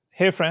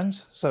Hey,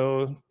 friends.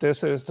 So,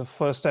 this is the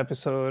first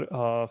episode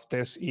of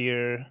this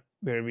year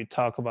where we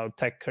talk about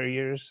tech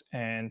careers.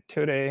 And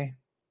today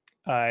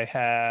I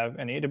have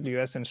an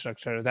AWS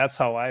instructor. That's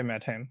how I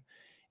met him.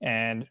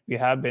 And we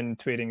have been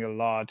tweeting a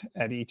lot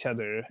at each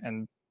other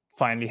and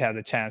finally had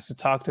the chance to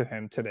talk to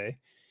him today.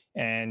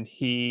 And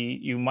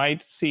you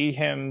might see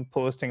him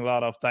posting a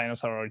lot of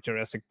dinosaur or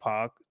Jurassic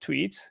Park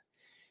tweets.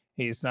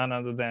 He's none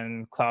other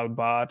than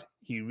CloudBot.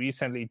 He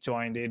recently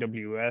joined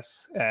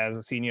AWS as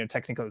a senior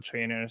technical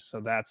trainer,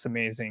 so that's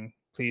amazing.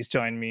 Please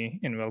join me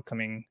in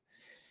welcoming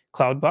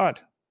CloudBot.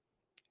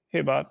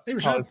 Hey, Bot, Hey,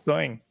 how's Rashad. it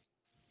going?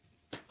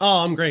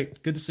 Oh, I'm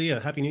great. Good to see you.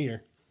 Happy New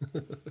Year.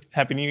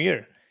 Happy New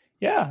Year.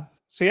 Yeah.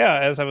 So yeah,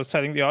 as I was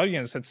telling the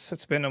audience,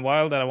 it's been a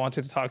while that I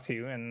wanted to talk to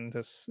you, and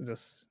this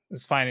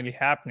is finally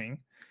happening.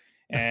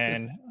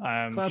 And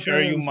I'm Cloud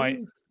sure you fans. might,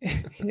 Woo.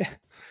 yeah,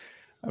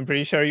 I'm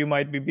pretty sure you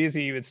might be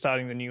busy with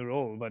starting the new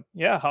role. But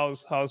yeah,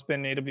 how's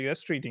been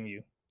AWS treating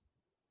you?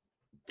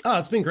 Oh,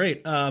 it's been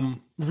great.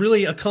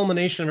 Really a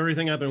culmination of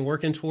everything I've been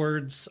working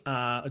towards.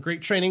 A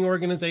great training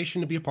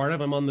organization to be a part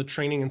of. I'm on the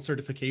training and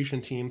certification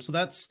team. So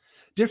that's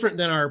different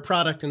than our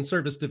product and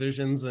service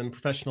divisions and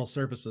professional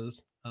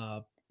services.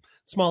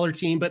 Smaller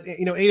team, but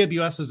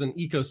AWS is an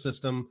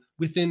ecosystem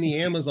within the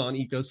Amazon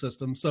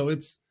ecosystem. So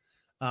it's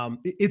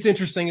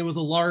interesting. It was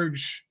a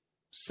large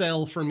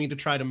sell for me to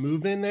try to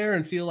move in there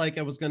and feel like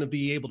I was going to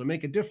be able to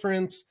make a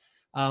difference.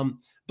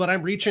 But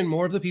I'm reaching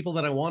more of the people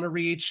that I want to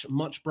reach,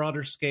 much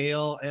broader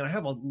scale, and I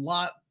have a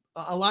lot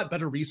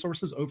better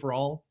resources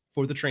overall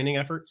for the training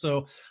effort.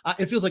 So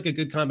it feels like a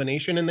good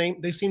combination, and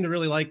they seem to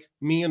really like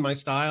me and my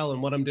style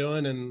and what I'm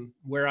doing and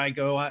where I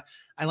go.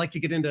 I like to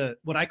get into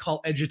what I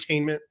call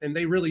edutainment, and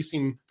they really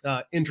seem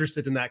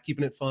interested in that,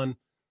 keeping it fun,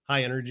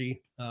 high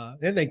energy,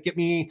 and they get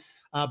me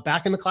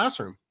back in the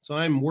classroom. So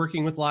I'm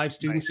working with live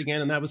students Nice.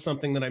 again, and that was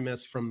something that I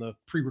missed from the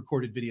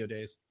pre-recorded video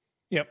days.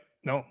 Yep.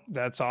 No,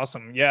 that's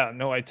awesome. Yeah.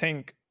 No, I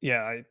think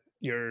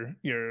your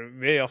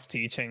way of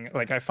teaching,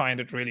 like I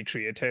find it really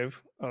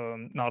creative.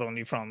 Not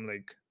only from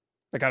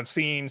like I've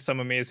seen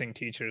some amazing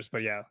teachers,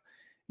 but yeah,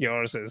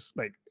 yours is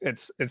like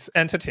it's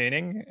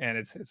entertaining and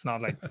it's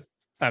not like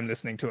I'm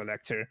listening to a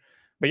lecture.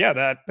 But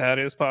yeah, that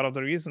is part of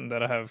the reason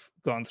that I have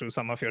gone through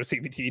some of your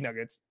CBT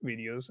Nuggets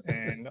videos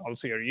and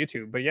also your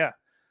YouTube. But yeah,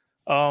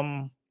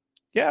 um,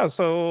 yeah.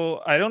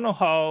 So I don't know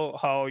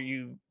how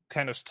you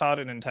kind of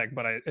started in tech,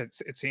 but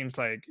it seems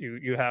like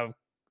you have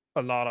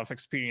a lot of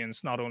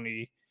experience, not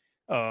only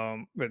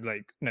with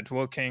like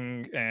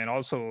networking, and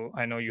also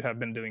I know you have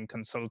been doing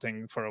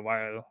consulting for a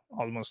while,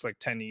 almost like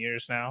 10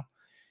 years now.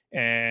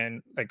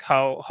 And like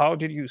how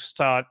did you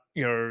start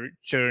your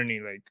journey?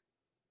 Like,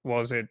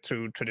 was it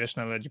through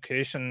traditional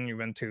education? You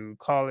went to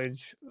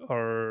college,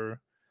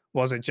 or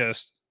was it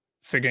just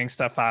figuring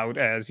stuff out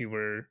as you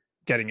were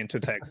getting into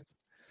tech?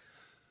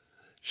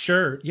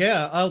 Sure.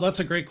 Yeah. Oh, that's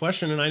a great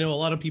question. And I know a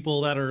lot of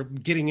people that are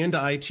getting into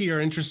IT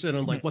are interested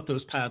in Mhm. like what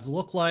those paths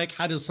look like.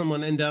 How does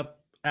someone end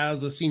up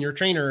as a senior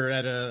trainer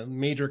at a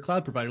major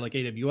cloud provider like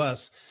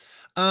AWS?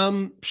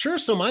 Sure.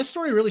 So my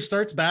story really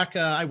starts back.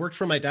 I worked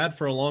for my dad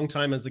for a long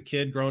time as a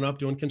kid, growing up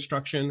doing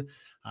construction.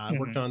 I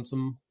worked Mhm. on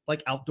some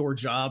like outdoor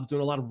jobs,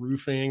 doing a lot of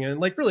roofing and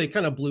like really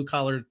kind of blue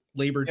collar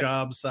labor Yep.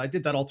 jobs. I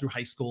did that all through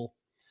high school.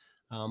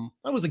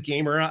 I was a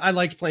gamer. I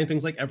liked playing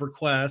things like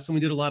EverQuest, and we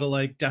did a lot of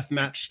like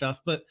deathmatch stuff.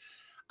 But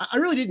I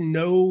really didn't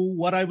know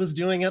what I was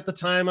doing at the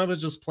time. I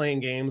was just playing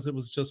games. It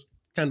was just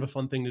kind of a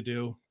fun thing to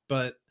do.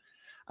 But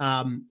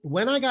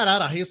when I got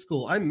out of high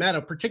school, I met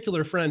a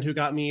particular friend who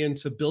got me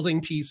into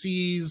building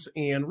PCs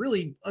and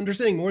really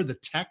understanding more of the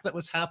tech that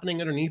was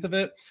happening underneath of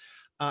it.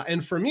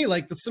 And for me,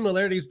 like the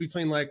similarities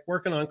between like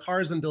working on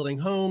cars and building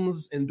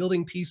homes and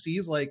building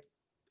PCs, like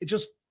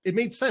it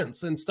made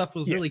sense and stuff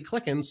was Yeah. really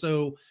clicking.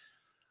 So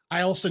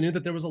I also knew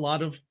that there was a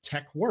lot of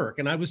tech work,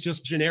 and I was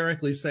just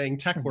generically saying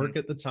tech Mhm. work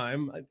at the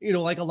time.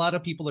 Like a lot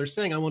of people are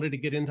saying, I wanted to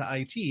get into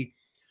IT.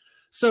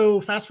 So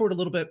fast forward a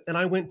little bit, and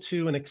I went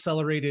to an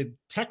accelerated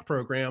tech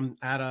program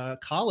at a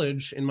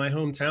college in my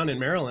hometown in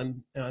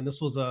Maryland. And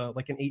this was a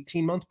like an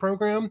 18-month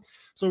program,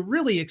 so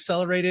really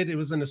accelerated. It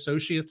was an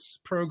associate's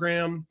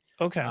program,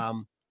 Okay.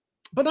 um,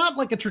 but not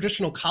like a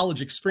traditional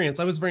college experience.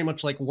 I was very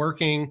much like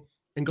working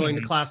and going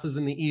to Mhm. classes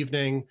in the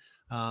evening.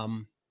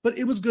 But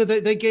it was good.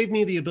 They gave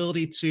me the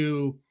ability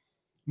to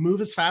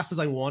move as fast as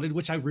I wanted,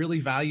 which I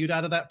really valued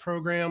out of that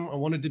program. I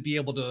wanted to be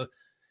able to,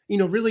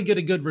 really get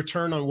a good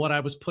return on what I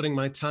was putting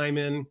my time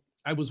in.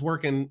 I was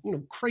working,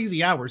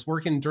 crazy hours,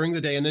 working during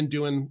the day and then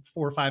doing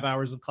 4 or 5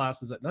 hours of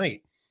classes at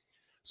night.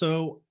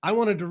 So I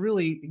wanted to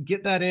really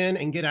get that in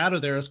and get out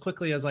of there as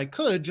quickly as I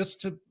could.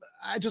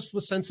 I just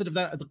was sensitive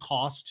that the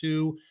cost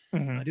too. I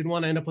Mhm. didn't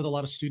want to end up with a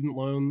lot of student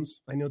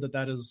loans. I know that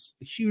that is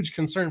a huge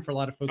concern for a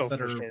lot of folks Oh, that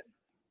for are sure.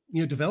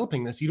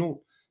 developing this. You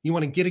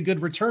want to get a good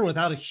return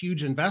without a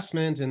huge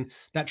investment, and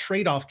that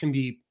trade-off can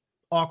be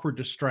awkward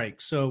to strike.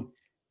 So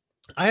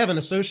I have an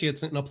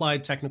associate's in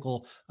applied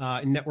technical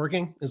in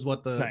networking is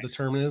what the Nice.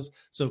 term is.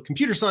 So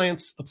computer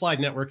science, applied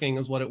networking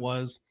is what it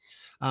was.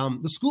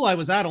 The school I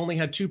was at only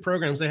had two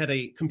programs. They had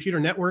a computer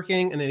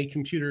networking and a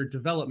computer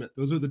development.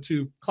 Those are the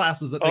two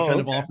classes that they Oh, kind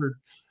of okay. offered.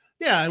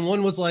 Yeah, and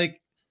one was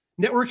like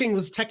networking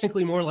was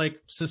technically more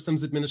like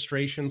systems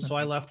administration. So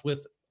I Mhm. left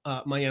with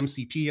my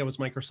MCP. I was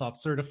Microsoft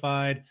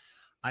certified.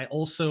 I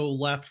also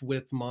left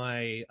with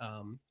my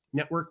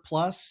Network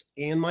Plus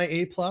and my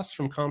A Plus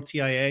from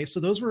CompTIA. So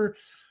those were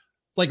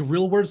like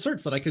real world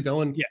certs that I could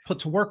go and Yeah. put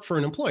to work for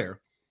an employer.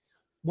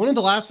 One of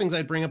the last things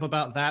I'd bring up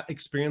about that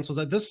experience was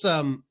that this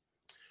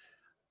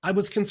I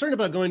was concerned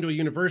about going to a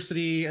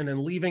university and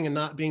then leaving and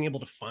not being able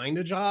to find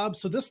a job.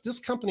 So this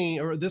company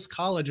or this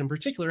college in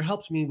particular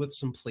helped me with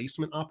some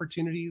placement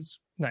opportunities,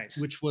 Nice.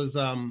 which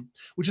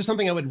is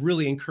something I would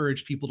really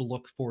encourage people to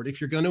look forward.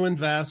 If you're going to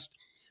invest,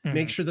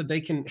 make Hmm. sure that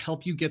they can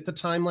help you get the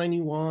timeline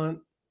you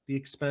want, the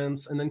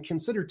expense, and then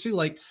consider too,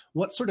 like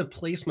what sort of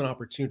placement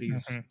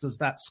opportunities Hmm. does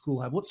that school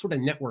have? What sort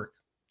of network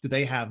do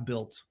they have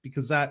built?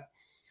 Because that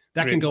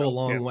can Really go a help. Yeah.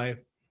 long way.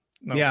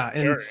 No, for Yeah,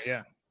 and sure.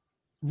 Yeah.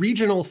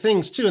 regional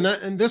things too,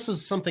 and this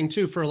is something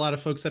too for a lot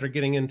of folks that are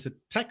getting into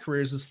tech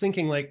careers is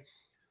thinking like,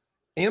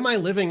 am I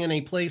living in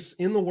a place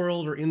in the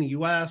world or in the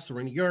US or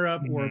in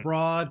Europe or Hmm.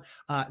 abroad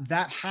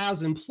that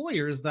has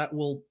employers that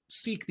will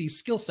seek these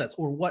skill sets,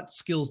 or what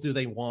skills do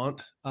they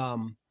want?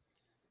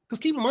 Because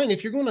keep in mind,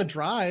 if you're going to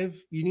drive,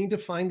 you need to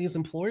find these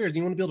employers.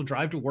 You want to be able to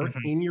drive to work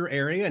Hmm. in your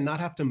area and not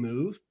have to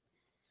move.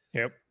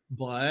 Yep.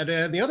 But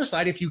on the other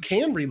side, if you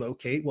can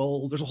relocate,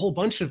 well, there's a whole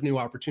bunch of new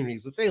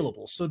opportunities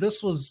available. So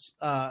this was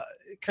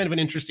kind of an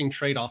interesting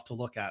trade-off to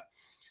look at.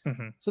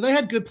 Hmm. So they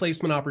had good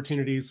placement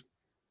opportunities.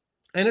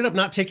 I ended up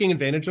not taking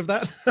advantage of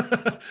that.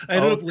 I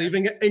ended up Okay.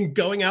 leaving and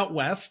going out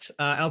west,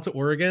 out to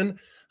Oregon.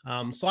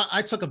 So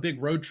I took a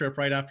big road trip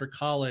right after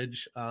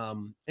college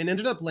and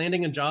ended up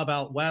landing a job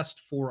out west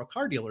for a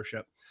car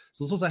dealership.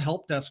 So this was a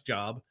help desk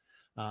job.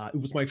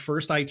 It was my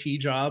first IT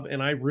job,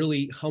 and I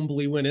really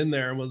humbly went in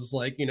there and was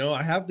like,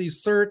 I have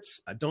these certs.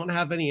 I don't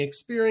have any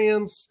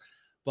experience,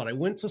 but I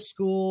went to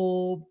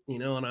school,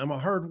 and I'm a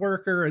hard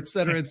worker, et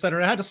cetera, et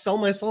cetera. I had to sell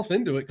myself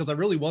into it because I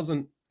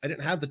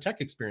didn't have the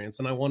tech experience,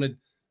 and I wanted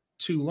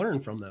to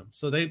learn from them.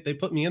 So they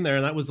put me in there,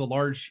 and that was a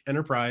large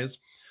enterprise.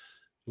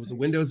 It was a Nice.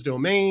 Windows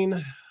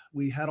domain.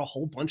 We had a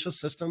whole bunch of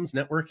systems,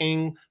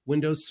 networking,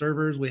 Windows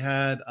servers. We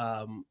had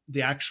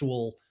the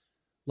actual,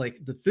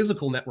 like the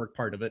physical network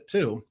part of it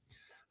too.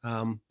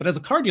 But as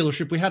a car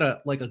dealership, we had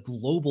a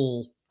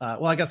global,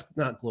 well, I guess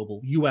not global,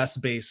 US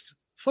based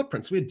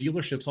footprint. So we had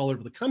dealerships all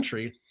over the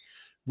country,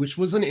 which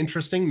was an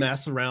interesting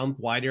mess around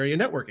wide area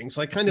networking.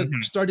 So I kind of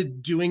Hmm.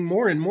 started doing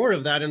more and more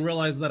of that and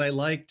realized that I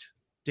liked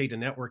data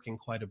networking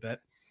quite a bit.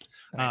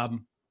 Nice.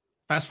 Um,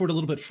 Fast forward a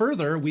little bit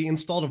further, we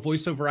installed a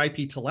voice over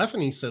IP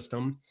telephony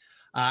system.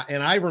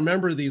 And I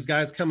remember these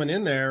guys coming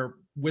in there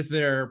with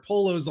their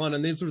polos on,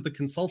 and these were the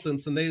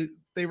consultants, and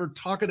they were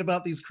talking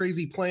about these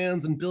crazy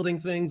plans and building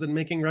things and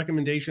making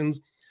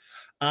recommendations.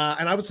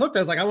 And I was hooked. I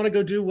was like, I want to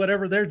go do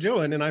whatever they're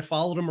doing, and I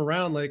followed them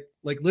around, like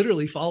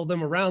literally followed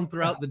them around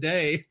throughout the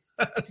day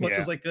as much Yeah.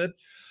 as I could.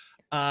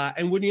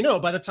 And when you know,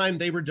 by the time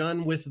they were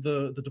done with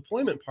the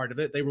deployment part of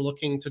it, they were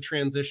looking to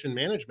transition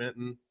management,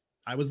 and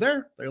I was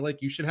there. They're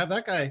like, you should have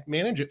that guy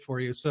manage it for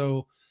you.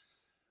 So,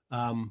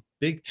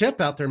 big tip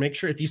out there: make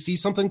sure if you see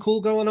something cool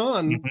going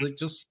on, Hmm. like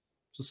just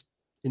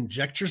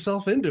inject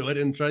yourself into it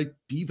and try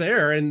be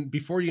there. And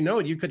before you know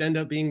it, you could end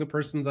up being the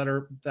persons that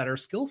are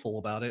skillful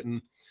about it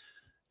and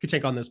could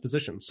take on those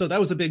positions. So that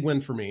was a big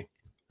win for me.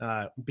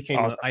 Became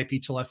an Awesome.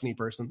 IP telephony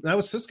person. That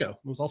was Cisco. It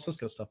was all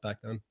Cisco stuff back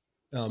then.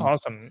 Um,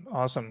 Awesome.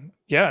 Awesome.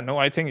 Yeah. No,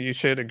 I think you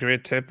shared a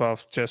great tip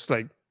of just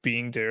like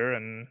being there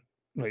and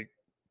like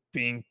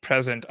being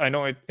present. I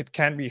know it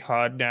can be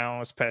hard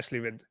now, especially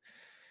with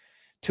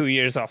 2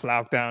 years of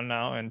lockdown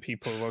now and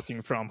people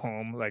working from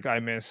home. Like I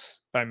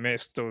miss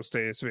those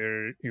days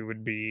where you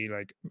would be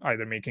like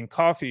either making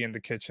coffee in the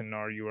kitchen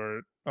or you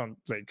were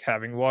like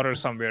having water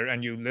somewhere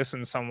and you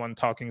listen someone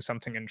talking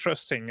something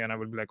interesting and I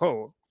would be like,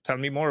 oh, tell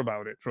me more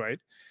about it, right?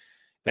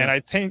 And yeah. I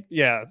think,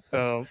 yeah,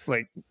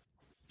 like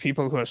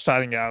people who are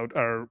starting out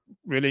are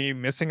really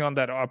missing on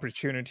that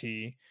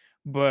opportunity.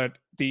 But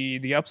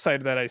the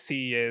upside that I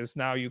see is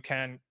now you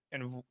can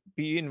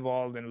be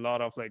involved in a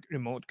lot of like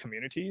remote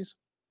communities,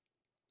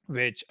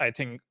 which I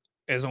think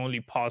is only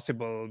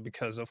possible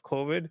because of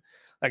COVID.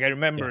 Like I Yeah.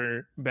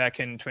 remember back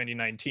in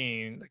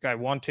 2019, like I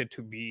wanted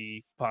to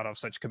be part of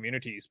such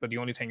communities, but the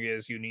only thing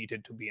is you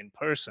needed to be in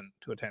person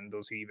to attend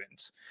those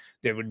events.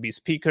 There would be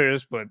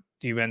speakers, but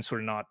the events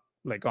were not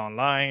like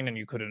online and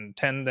you couldn't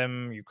attend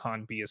them. You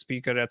can't be a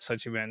speaker at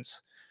such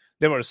events.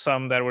 There were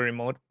some that were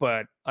remote,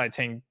 but I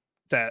think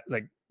that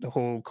like the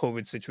whole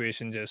COVID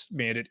situation just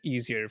made it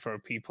easier for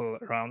people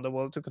around the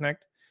world to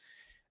connect.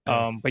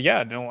 Yeah. But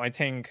yeah, no, I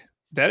think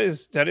that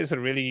is a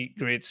really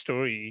great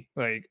story.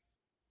 Like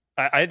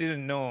I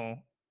didn't know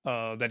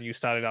that you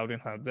started out in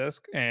help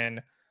desk,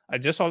 and I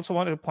just also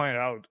wanted to point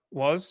out,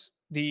 was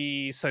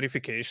the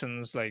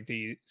certifications like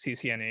the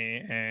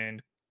CCNA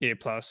and A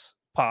plus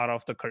part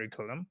of the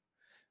curriculum?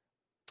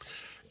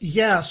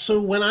 Yeah,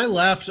 so when I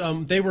left,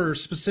 they were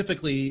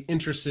specifically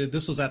interested.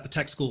 This was at the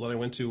tech school that I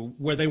went to,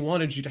 where they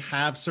wanted you to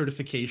have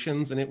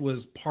certifications, and it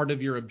was part of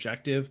your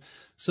objective.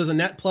 So the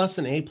Net Plus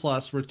and A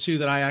Plus were two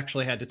that I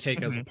actually had to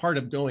take as a Hmm. part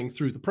of going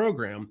through the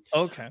program.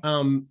 Okay.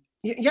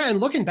 Yeah, and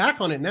looking back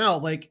on it now,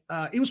 like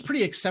it was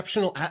pretty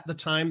exceptional at the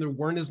time. There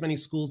weren't as many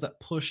schools that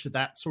pushed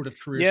that sort of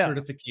career Yeah.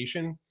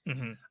 certification.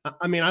 Hmm.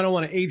 I mean, I don't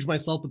want to age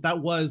myself, but that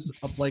was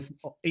like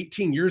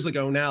 18 years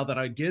ago now that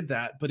I did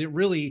that. But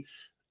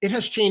it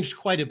has changed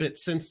quite a bit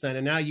since then.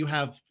 And now you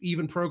have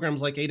even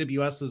programs like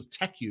AWS's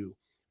TechU Oh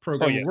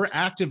program where we're yes.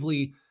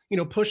 actively,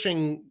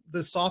 pushing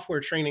the software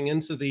training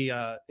into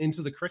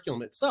the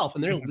curriculum itself,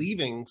 and they're Hmm.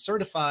 leaving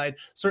certified,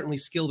 certainly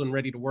skilled and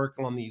ready to work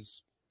on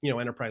these,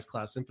 enterprise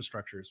class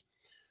infrastructures.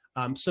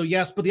 So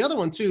yes, but the other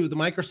one too, the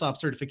Microsoft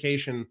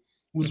certification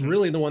was Hmm.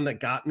 really the one that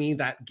got me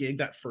that gig,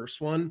 that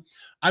first one.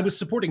 I was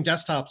supporting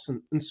desktops,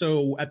 and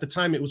so at the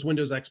time it was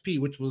Windows XP,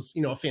 which was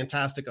a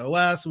fantastic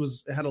OS.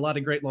 It had a lot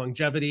of great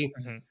longevity,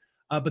 Hmm.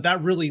 but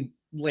that really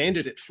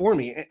landed it for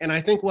me. And I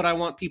think what I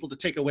want people to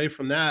take away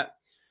from that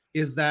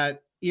is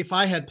that if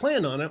I had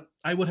planned on it,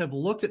 I would have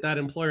looked at that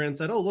employer and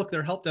said, "Oh, look,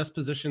 their help desk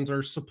positions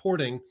are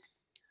supporting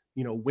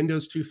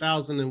Windows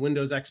 2000 and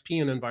Windows XP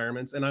and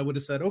environments." And I would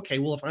have said, okay,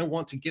 well, if I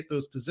want to get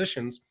those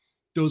positions,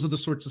 those are the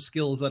sorts of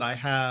skills that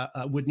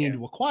I would need Yeah.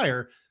 to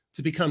acquire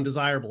to become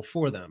desirable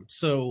for them.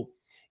 So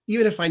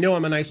even if I know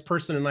I'm a nice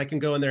person and I can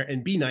go in there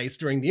and be nice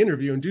during the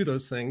interview and do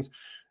those things,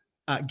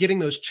 getting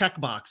those check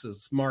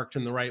boxes marked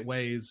in the right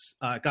ways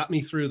got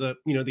me through the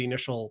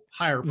initial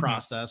hire Hmm.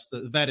 process,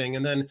 the vetting,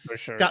 and then For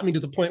sure. got me to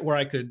the point where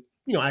I could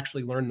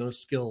actually learn those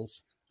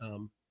skills.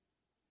 And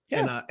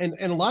Yeah.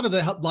 a lot of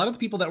the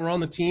people that were on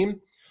the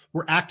team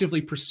were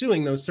actively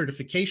pursuing those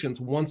certifications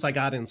once I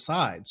got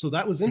inside. So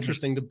that was Hmm.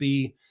 interesting to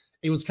be.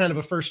 It was kind of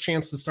a first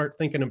chance to start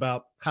thinking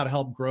about how to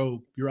help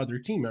grow your other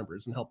team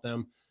members and help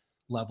them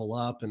level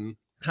up, and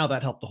how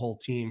that helped the whole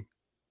team.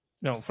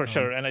 No, for Um,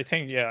 sure. And I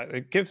think, yeah,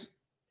 it gives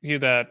you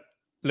that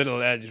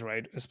little edge,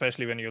 right?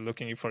 Especially when you're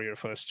looking for your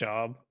first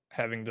job,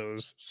 having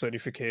those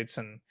certificates,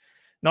 and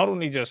not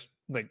only just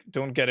like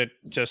don't get it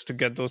just to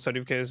get those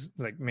certificates,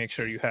 like make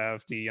sure you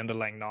have the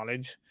underlying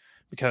knowledge,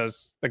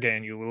 because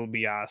again, you will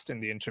be asked in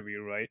the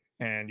interview, right?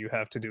 And you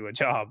have to do a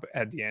job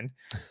at the end.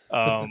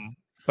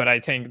 But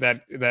I think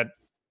that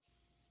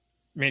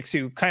makes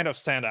you kind of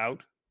stand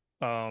out,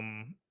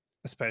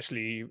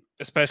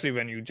 especially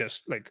when you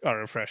just like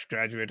are a fresh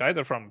graduate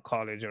either from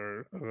college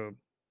or a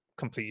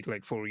complete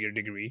like 4-year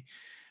degree.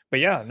 But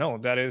yeah, no,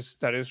 that is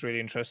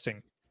really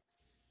interesting.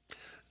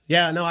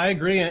 Yeah, no, I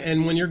agree.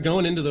 And when you're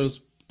going into those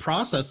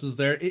processes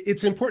there,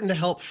 it's important to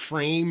help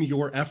frame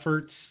your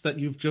efforts that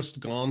you've just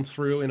gone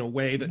through in a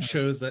way that Mhm.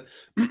 shows that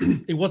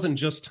it wasn't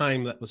just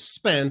time that was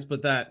spent,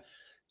 but that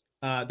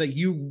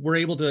you were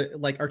able to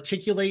like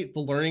articulate the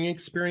learning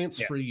experience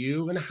Yeah. for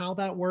you and how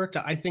that worked.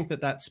 I think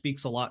that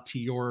speaks a lot to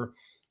your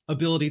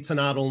ability to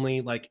not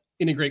only like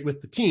integrate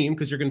with the team,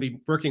 because you're going to be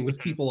working with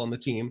Mhm. people on the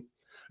team.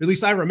 At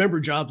least I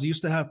remember jobs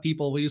used to have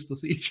people. We used to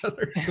see each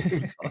other.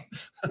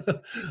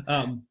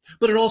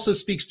 But it also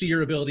speaks to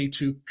your ability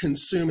to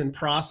consume and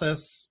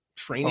process Oh,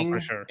 for training.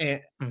 sure.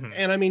 Hmm.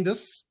 And I mean,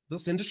 this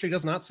industry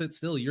does not sit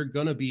still. You're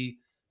going to be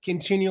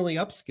continually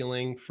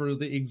upskilling for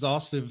the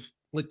exhaustive,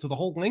 like to the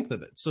whole length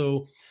of it.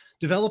 So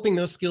developing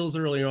those skills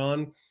early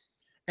on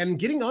and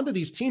getting onto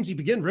these teams, you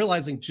begin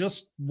realizing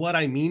just what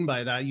I mean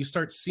by that. You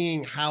start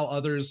seeing how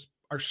others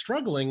are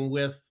struggling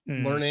with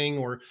Mm. learning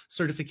or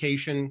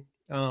certification.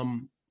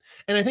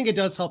 And I think it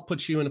does help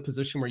put you in a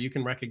position where you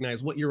can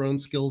recognize what your own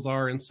skills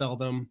are and sell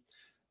them.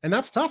 And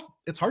that's tough.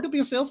 It's hard to be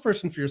a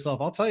salesperson for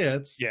yourself. I'll tell you,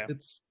 Yeah.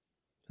 it's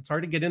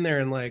hard to get in there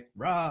and like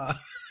rah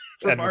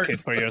for Bart. Advocate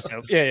for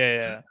yourself. Yeah, yeah,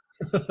 yeah.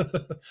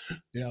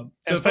 Yeah.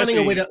 So finding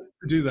a way Especially,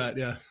 to do that.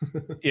 Yeah.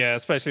 yeah,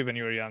 especially when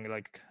you were young.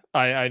 Like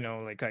I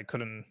know, like I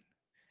couldn't.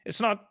 It's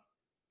not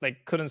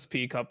like couldn't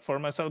speak up for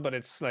myself, but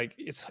it's like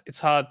it's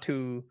hard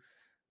to,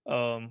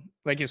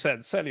 like you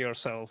said, sell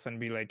yourself and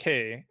be like,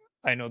 hey,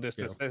 I know this,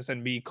 Yeah. this, this,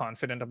 and be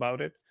confident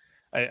about it.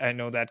 I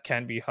know that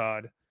can be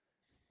hard.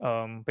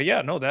 But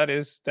yeah, no, that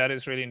is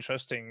really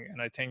interesting,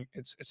 and I think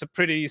it's a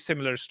pretty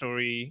similar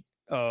story,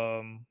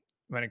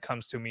 when it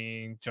comes to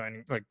me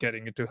joining, like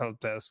getting into help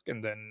desk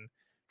and then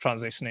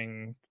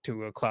transitioning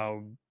to a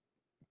cloud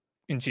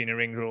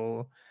engineering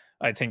role.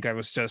 I think I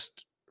was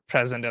just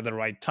present at the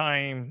right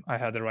time. I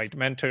had the right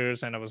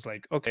mentors, and I was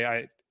like, okay,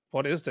 I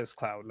what is this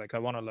cloud? Like, I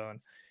want to learn.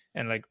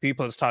 And like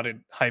people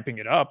started hyping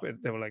it up.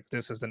 They were like,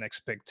 this is the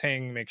next big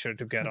thing. Make sure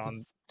to get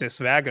on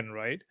this wagon,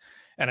 right?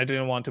 And I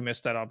didn't want to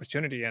miss that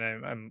opportunity.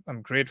 And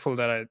I'm grateful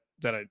that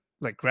I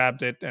like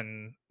grabbed it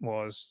and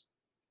was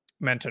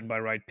mentored by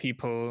right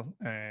people.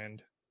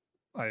 And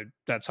I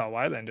that's how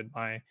I landed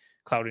my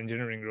cloud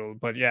engineering role.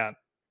 But yeah,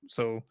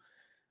 so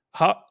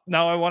how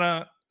now I want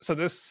to so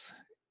this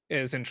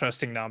is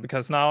interesting now,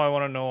 because now I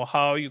want to know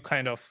how you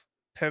kind of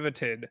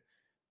pivoted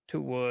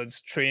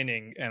towards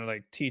training and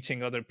like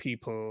teaching other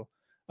people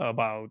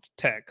about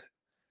tech,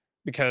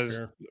 because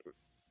Sure.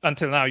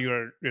 until now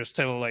you're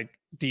still like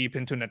deep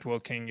into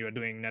networking, you're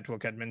doing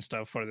network admin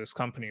stuff for this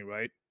company,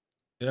 right?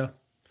 Yeah.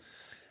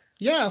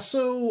 Yeah.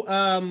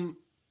 So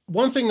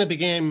one thing that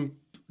became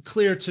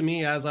clear to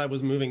me as I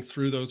was moving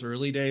through those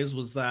early days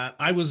was that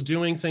I was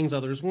doing things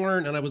others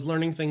weren't, and I was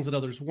learning things that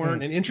others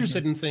weren't, and Mm-hmm.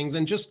 interested in things,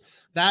 and just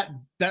that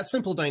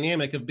simple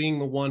dynamic of being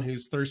the one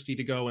who's thirsty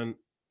to go and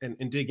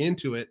dig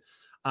into it.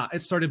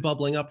 It started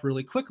bubbling up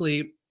really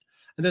quickly.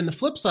 And then the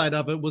flip side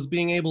of it was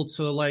being able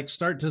to like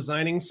start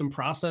designing some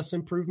process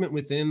improvement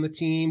within the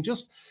team.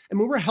 Just, I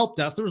mean, we're a help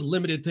desk. There was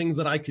limited things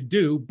that I could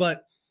do,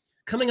 but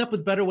coming up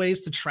with better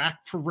ways to track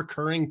for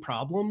recurring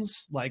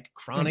problems like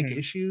chronic Mm-hmm.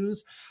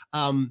 issues.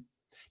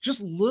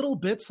 Just little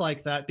bits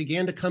like that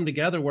began to come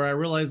together where I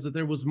realized that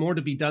there was more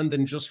to be done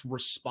than just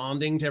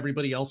responding to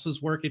everybody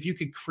else's work. If you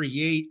could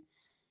create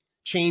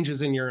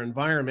changes in your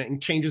environment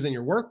and changes in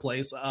your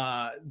workplace,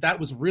 that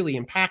was really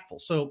impactful.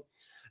 So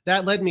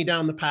that led me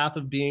down the path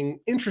of being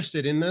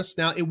interested in this.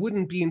 Now, it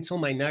wouldn't be until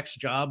my next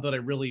job that I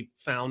really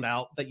found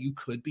out that you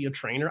could be a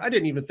trainer. I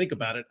didn't even think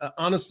about it.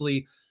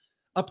 Honestly,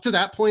 up to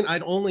that point,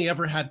 I'd only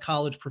ever had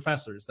college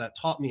professors that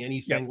taught me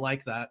anything Yep.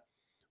 like that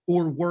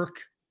or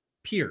work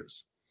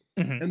peers.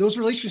 Mm-hmm. And those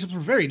relationships were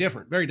very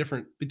different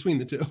between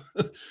the two.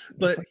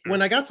 But For sure.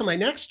 when I got to my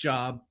next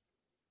job,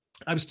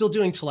 I was still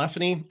doing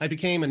telephony. I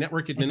became a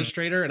network Mm-hmm.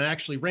 administrator and I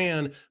actually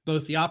ran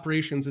both the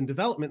operations and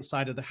development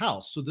side of the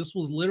house. So this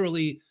was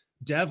literally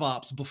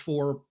DevOps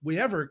before we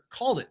ever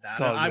called it that.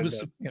 Called I it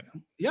was, that. Yeah.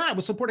 yeah, I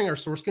was supporting our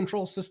source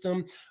control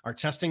system, our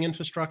testing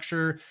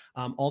infrastructure,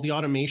 all the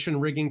automation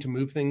rigging to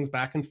move things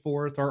back and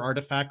forth, our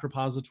artifact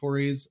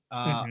repositories,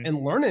 Mm-hmm. and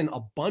learning a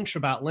bunch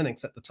about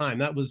Linux at the time.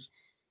 That was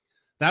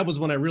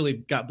when I really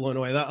got blown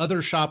away. That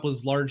other shop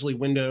was largely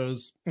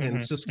Windows and Mm-hmm.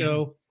 Mm-hmm.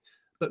 Cisco,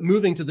 but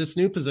moving to this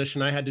new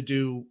position, I had to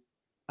do.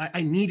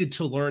 I needed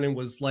to learn and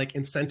was like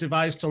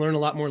incentivized to learn a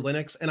lot more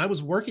Linux. And I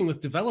was working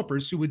with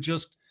developers who would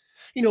just,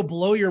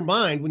 blow your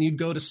mind when you'd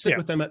go to sit Yeah.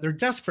 with them at their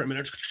desk for a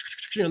minute.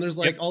 There's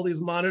like Yep. all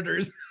these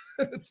monitors.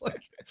 It's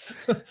like,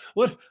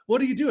 what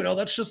are you doing? Oh,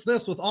 that's just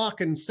this with awk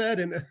and sed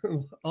and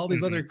all these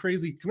Mm-hmm. other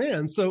crazy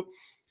commands. So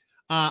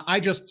I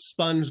just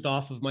sponged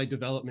off of my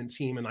development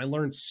team and I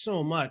learned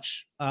so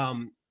much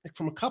from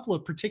a couple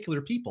of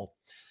particular people.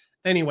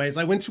 Anyways,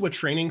 I went to a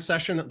training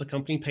session that the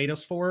company paid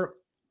us for.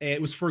 It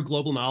was for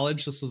Global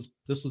Knowledge. This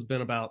was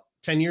been about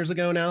 10 years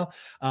ago now.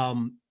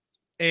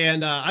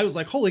 And I was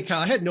like, holy cow,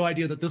 I had no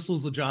idea that this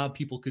was a job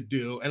people could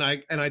do. And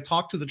I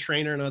talked to the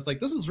trainer and I was like,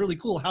 this is really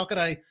cool. How could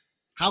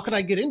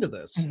I get into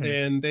this? Mm-hmm.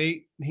 And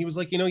he was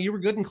like, you were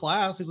good in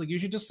class. He's like, you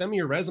should just send me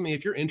your resume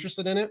if you're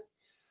interested in it.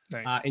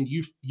 Nice. And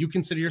you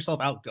consider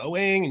yourself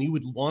outgoing and you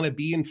would want to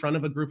be in front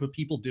of a group of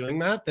people doing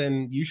that,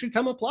 then you should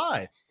come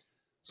apply.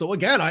 So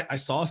again, I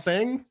saw a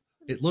thing.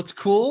 It looked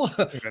cool.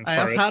 I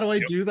asked, how do I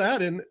do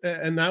that?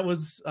 And that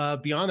was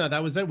beyond that.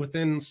 That was it.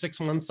 Within 6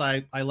 months,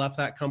 I left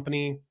that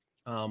company.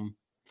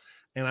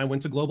 And I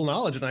went to Global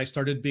Knowledge and I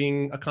started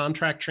being a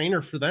contract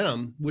trainer for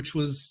them, which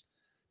was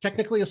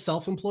technically a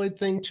self-employed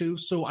thing too.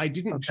 So I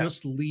didn't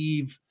just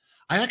leave.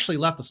 I actually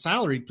left a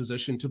salaried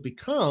position to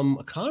become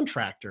a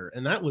contractor.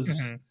 And that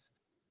was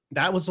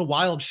a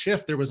wild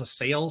shift. There was a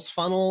sales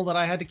funnel that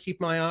I had to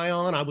keep my eye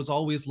on. I was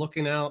always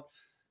looking out,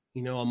 a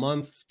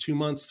month, 2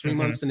 months, 3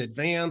 months in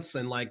advance.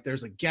 And like,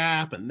 there's a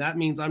gap and that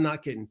means I'm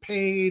not getting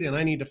paid and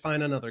I need to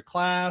find another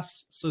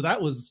class. So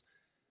that was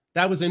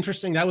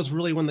interesting. That was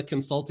really when the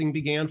consulting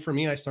began for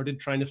me. I started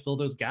trying to fill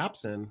those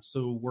gaps in.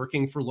 So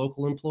working for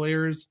local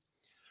employers,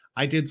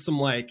 I did some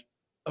like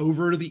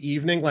over the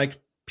evening,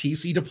 like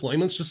PC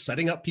deployments, just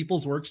setting up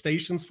people's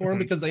workstations for them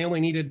because they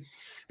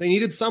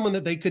needed someone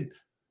that they could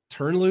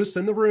turn loose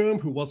in the room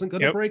who wasn't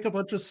going to break a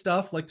bunch of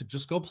stuff, like to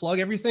just go plug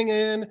everything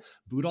in,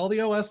 boot all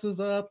the OSs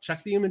up,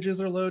 check the images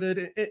are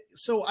loaded.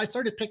 So I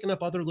started picking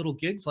up other little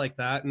gigs like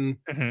that. And,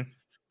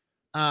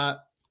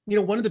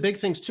 one of the big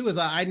things too, is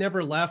I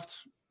never left.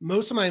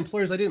 Most of my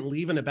employers, I didn't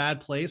leave in a bad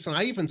place. And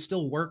I even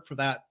still work for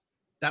that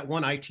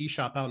one IT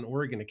shop out in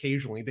Oregon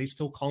occasionally. They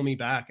still call me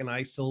back and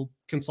I still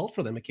consult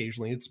for them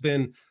occasionally. It's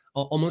been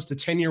almost a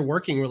 10-year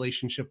working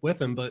relationship with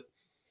them, but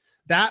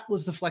that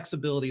was the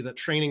flexibility that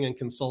training and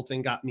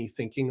consulting got me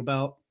thinking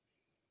about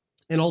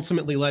and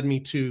ultimately led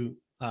me to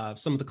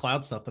some of the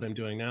cloud stuff that I'm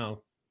doing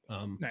now.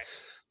 Nice.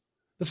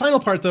 The final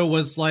part though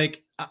was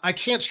like, I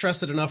can't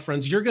stress it enough,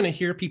 friends. You're going to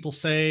hear people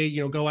say,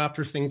 go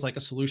after things like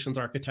a solutions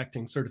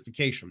architecting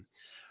certification.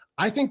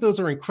 I think those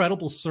are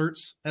incredible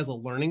certs as a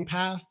learning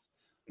path.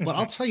 But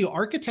I'll tell you,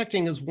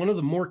 architecting is one of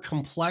the more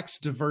complex,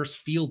 diverse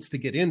fields to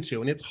get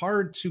into. And it's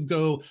hard to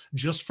go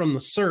just from the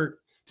cert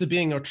to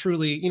being a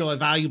truly, a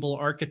valuable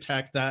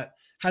architect that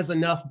has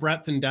enough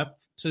breadth and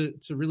depth to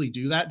really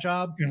do that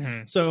job.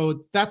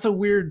 So that's a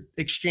weird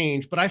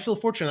exchange, but I feel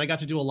fortunate. I got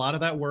to do a lot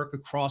of that work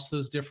across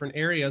those different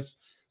areas.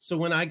 So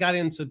when I got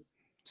into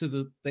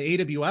the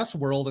AWS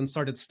world and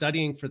started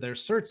studying for their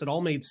certs, it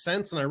all made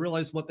sense. And I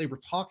realized what they were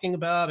talking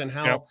about and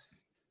how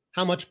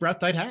much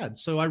breadth I'd had.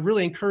 So I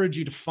really encourage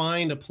you to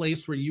find a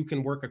place where you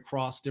can work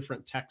across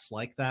different techs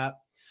like that.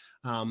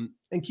 And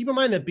keep in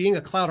mind that being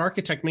a cloud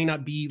architect may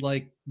not be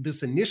like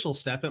this initial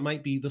step. It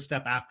might be the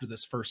step after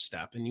this first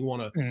step. And you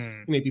want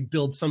to maybe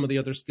build some of the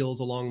other skills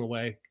along the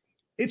way.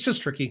 it's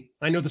just tricky.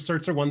 I know the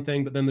certs are one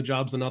thing, but then the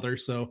job's another.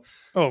 So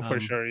Oh, for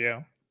sure.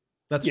 Yeah.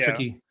 that's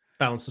tricky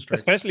balance to strike.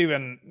 Especially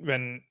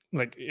when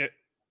like,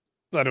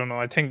 I don't know,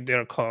 I think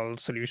they're called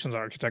solutions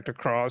architect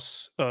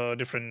across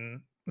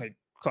different like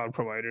cloud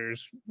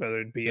providers,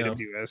 whether it be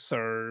AWS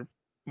or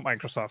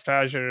Microsoft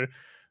Azure,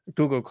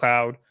 Google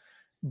Cloud.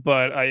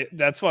 But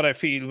that's what I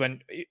feel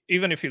when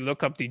even if you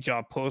look up the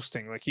job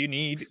posting, like you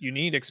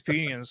need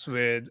experience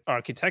with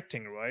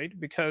architecting, right?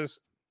 Because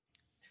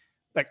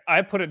like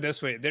I put it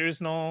this way, there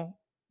is no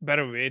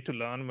better way to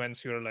learn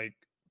once you're like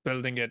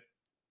building it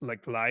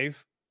like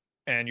live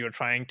and you're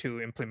trying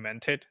to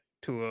implement it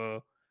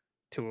to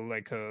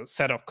like a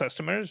set of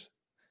customers.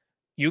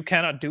 You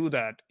cannot do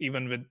that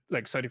even with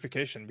like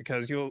certification,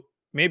 because you're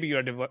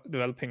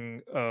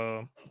developing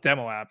a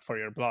demo app for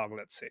your blog,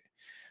 let's say,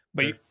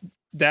 but Sure.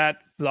 that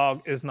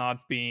blog is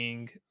not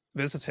being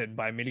visited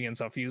by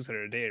millions of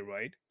users a day,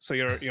 right? So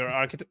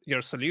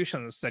your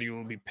solutions that you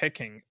will be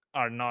picking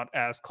are not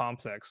as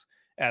complex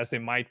as they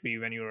might be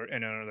when you're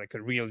in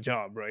a real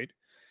job, right?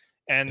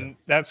 And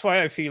that's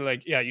why I feel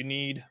like you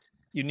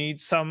need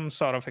some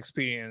sort of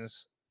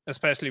experience,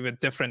 especially with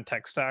different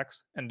tech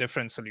stacks and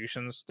different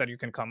solutions that you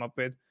can come up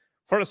with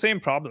for the same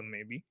problem,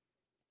 maybe.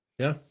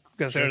 Yeah,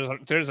 Because sure.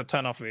 there's a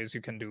ton of ways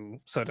you can do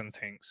certain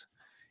things,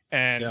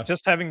 and Yeah.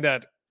 just having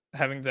that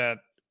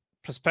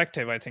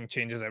perspective, I think,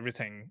 changes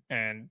everything,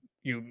 and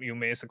you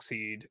may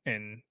succeed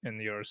in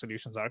your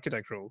solutions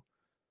architect role.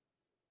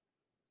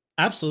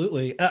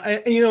 Absolutely.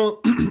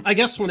 I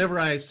guess whenever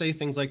I say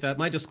things like that,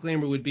 my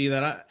disclaimer would be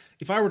that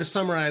if I were to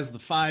summarize the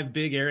 5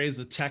 big areas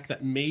of tech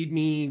that made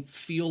me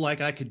feel like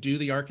I could do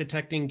the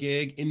architecting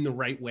gig in the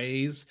right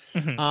ways,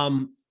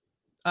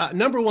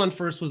 number one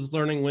first was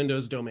learning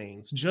Windows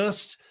domains.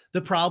 Just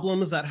the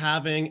problems that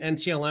having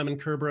NTLM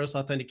and Kerberos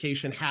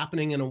authentication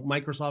happening in a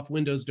Microsoft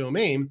Windows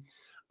domain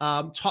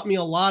taught me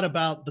a lot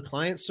about the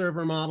client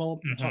server model,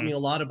 taught me a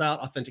lot about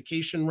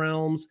authentication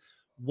realms,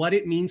 what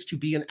it means to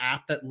be an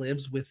app that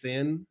lives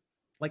within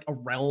like a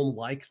realm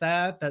like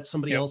that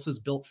somebody else has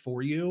built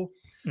for you.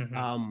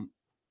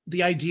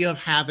 The idea of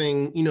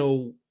having,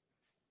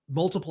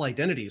 multiple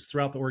identities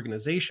throughout the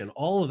organization,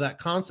 all of that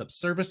concept,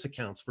 service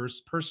accounts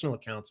versus personal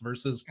accounts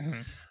versus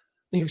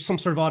some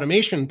sort of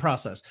automation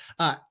process.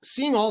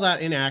 Seeing all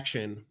that in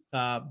action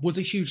was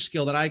a huge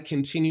skill that I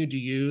continued to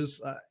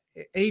use.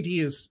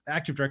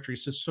 Active Directory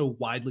is just so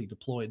widely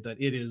deployed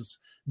that it is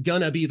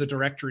gonna be the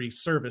directory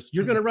service.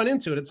 You're gonna run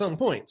into it at some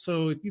point.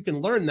 So if you can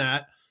learn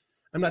that,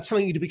 I'm not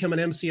telling you to become an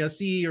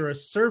MCSE or a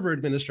server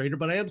administrator,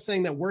 but I am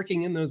saying that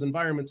working in those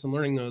environments and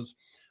learning those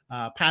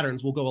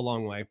patterns will go a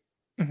long way.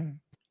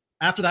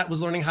 After that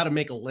was learning how to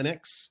make a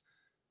Linux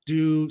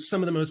do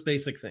some of the most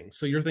basic things.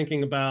 So you're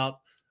thinking about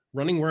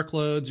running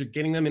workloads, you're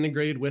getting them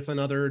integrated with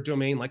another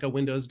domain like a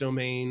Windows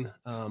domain.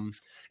 And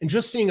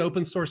just seeing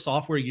open source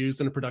software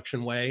used in a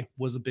production way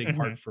was a big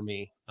part for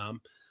me.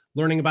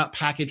 Learning about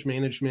package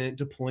management,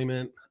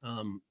 deployment,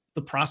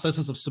 the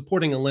processes of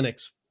supporting a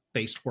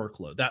Linux-based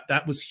workload.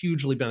 That was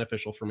hugely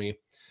beneficial for me.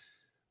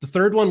 The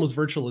third one was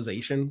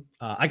virtualization.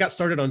 I got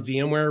started on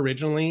VMware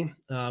originally,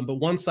 but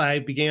once I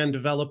began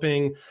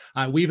developing,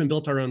 we even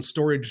built our own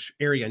storage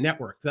area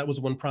network. That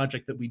was one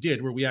project that we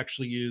did where we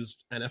actually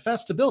used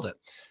NFS to build it.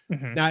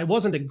 Now, it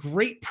wasn't a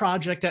great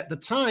project at the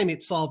time.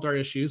 It solved our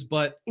issues,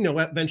 but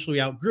eventually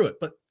we outgrew it.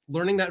 But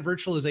learning that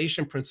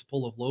virtualization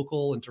principle of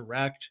local and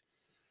direct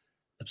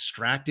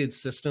abstracted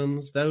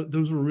systems,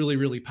 those were really,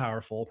 really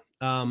powerful.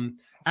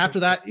 After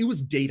that, it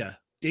was data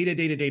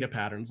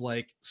patterns,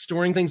 like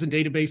storing things in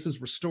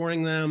databases,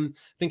 restoring them,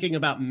 thinking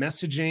about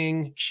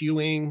messaging,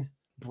 queuing,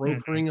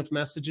 brokering of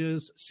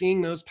messages,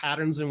 seeing those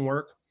patterns in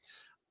work,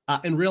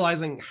 and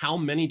realizing how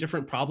many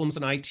different problems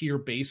in IT are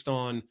based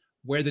on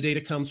where the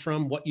data comes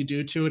from, what you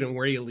do to it, and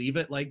where you leave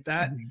it. Like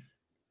that,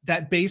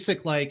 that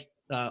basic, like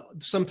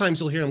sometimes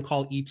you'll hear them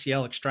call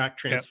ETL, extract,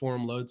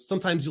 transform, loads.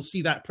 Sometimes you'll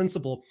see that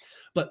principle,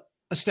 but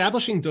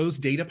establishing those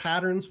data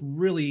patterns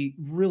really,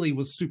 really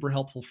was super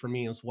helpful for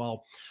me as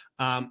well.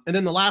 And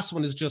then the last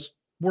one is just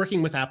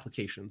working with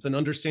applications and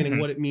understanding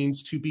what it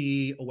means to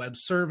be a web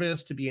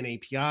service, to be an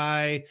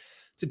API,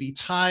 to be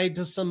tied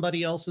to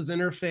somebody else's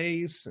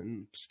interface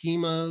and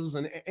schemas,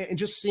 and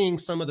just seeing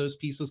some of those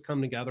pieces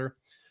come together.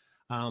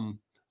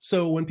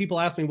 So when people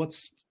ask me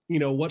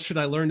what should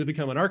I learn to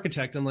become an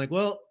architect, I'm like,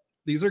 well,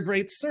 these are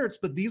great certs,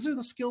 but these are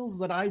the skills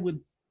that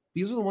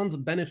these are the ones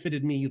that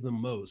benefited me the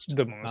most.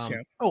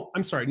 Oh,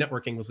 I'm sorry.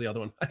 Networking was the other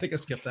one. I think I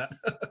skipped that.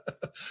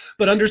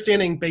 But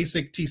understanding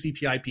basic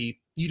TCP/IP,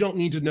 you don't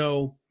need to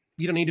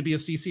be a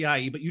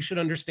CCIE, but you should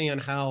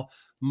understand how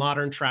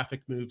modern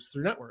traffic moves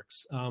through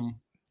networks. And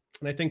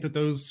I think that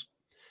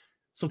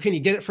so can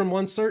you get it from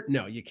one cert?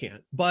 No, you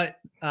can't. But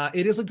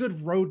it is a good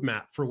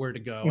roadmap for where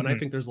to go. And I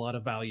think there's a lot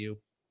of value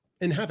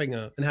in having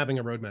a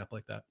roadmap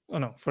like that. Oh,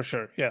 no, for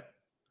sure. Yeah.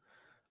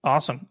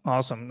 Awesome.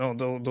 No,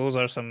 those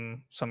are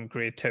some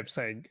great tips.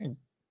 It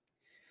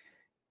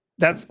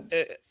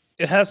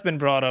has been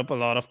brought up a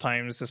lot of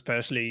times,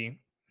 especially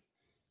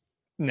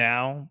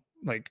now,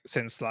 like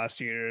since last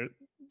year,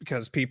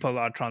 because people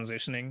are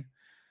transitioning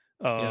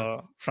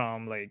Yeah.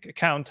 from like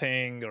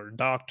accounting or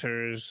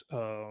doctors,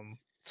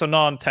 so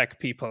non-tech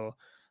people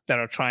that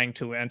are trying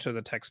to enter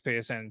the tech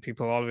space. And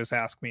people always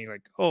ask me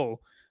like, oh,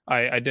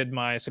 I did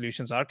my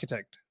solutions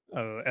architect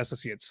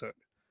associate cert,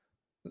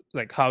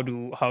 like how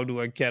do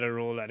I get a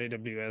role at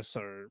AWS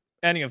or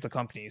any of the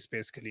companies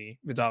basically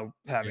without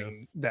Yeah.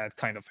 having that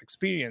kind of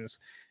experience?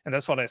 And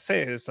that's what I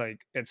say is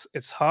like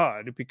it's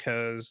hard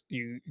because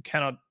you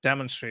cannot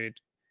demonstrate,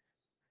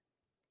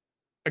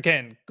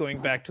 again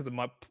going back to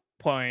the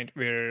point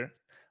where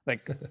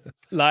like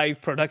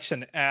live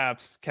production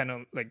apps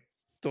like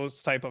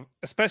those type of,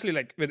 especially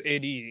like with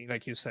AD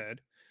like you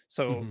said.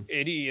 So hmm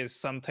AD is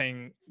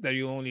something that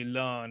you only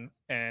learn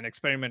and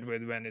experiment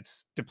with when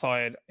it's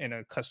deployed in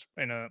a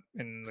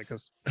in like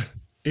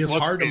It's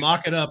hard to workspace.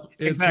 mock it up. It's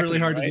really Exactly,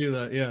 hard to right? do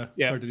that. Yeah, it's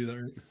Yeah. hard to do that.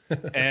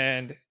 Right?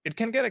 And it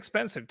can get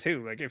expensive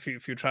too, like if you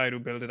try to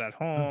build it at Oh,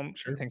 home and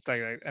sure. things like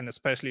that. And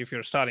especially if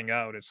you're starting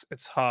out,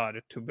 it's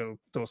hard to build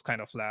those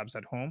kind of labs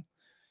at home.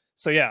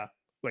 So yeah,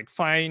 like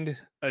find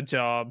a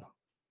job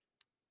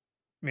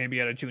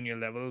maybe at a junior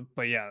level,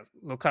 but yeah,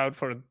 look out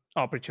for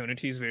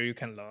opportunities where you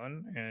can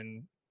learn.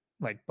 And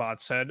like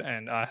Bart said,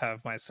 and I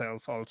have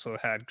myself also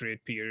had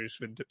great peers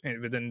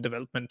within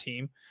development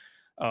team,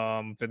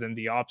 within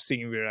the ops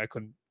team where I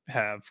could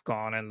have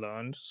gone and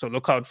learned. So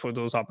look out for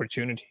those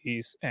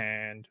opportunities.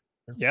 And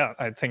yeah,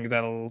 I think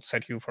that'll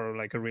set you for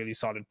like a really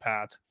solid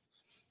path.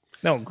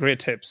 No, great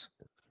tips.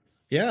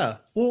 Yeah.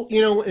 Well,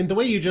 and the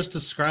way you just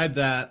described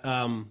that,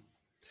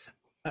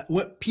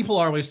 what people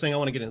are always saying, I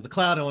want to get into the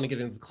cloud. I want to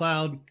get into the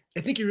cloud. I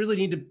think you really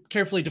need to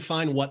carefully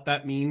define what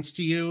that means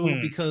to you,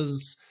 Mm,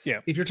 because yeah.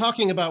 if you're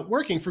talking about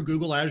working for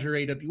Google, Azure,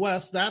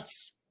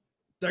 AWS,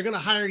 they're going to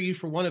hire you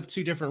for one of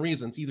two different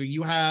reasons. Either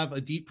you have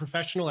a deep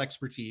professional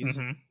expertise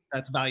Hmm.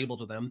 that's valuable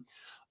to them,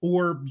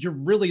 or you're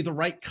really the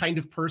right kind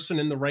of person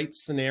in the right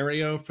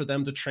scenario for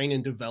them to train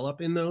and develop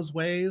in those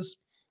ways.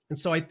 And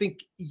so I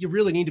think you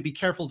really need to be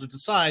careful to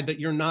decide that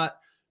you're not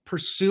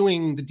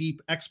pursuing the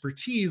deep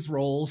expertise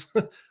roles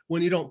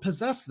when you don't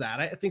possess that.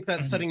 I think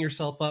that's Hmm. setting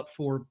yourself up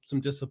for some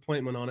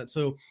disappointment on it.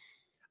 So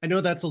I know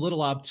that's a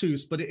little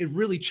obtuse, but it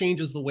really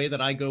changes the way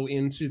that I go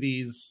into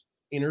these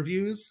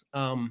interviews.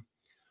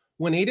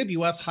 When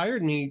AWS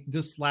hired me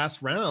this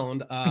last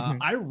round, Hmm.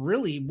 I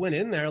really went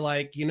in there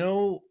like,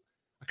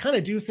 I kind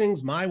of do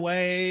things my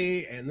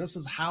way, and this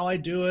is how I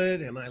do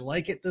it, and I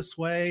like it this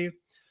way.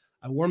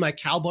 I wore my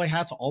cowboy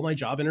hat to all my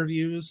job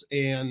interviews,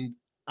 and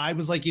I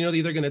was like,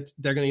 they're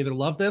gonna either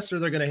love this or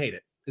they're gonna hate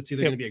it. It's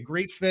either Yep. gonna be a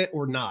great fit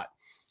or not.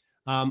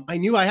 I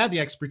knew I had the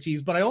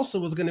expertise, but I also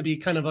was going to be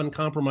kind of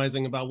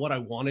uncompromising about what I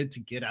wanted to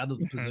get out of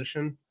the Hmm.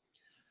 position.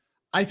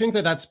 I think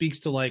that speaks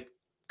to like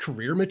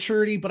career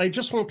maturity, but I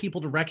just want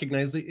people to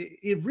recognize that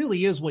it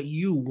really is what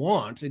you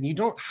want. And you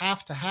don't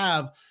have to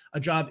have a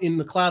job in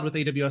the cloud with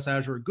AWS,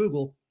 Azure, or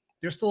Google.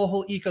 There's still a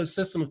whole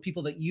ecosystem of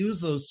people that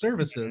use those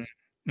services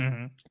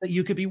Hmm. that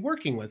you could be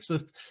working with. So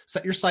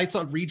set your sights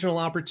on regional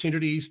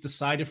opportunities,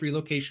 decide if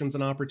relocation's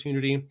an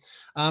opportunity,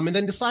 and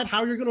then decide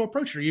how you're going to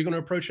approach it. Are you going to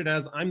approach it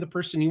as, I'm the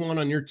person you want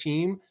on your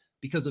team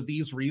because of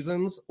these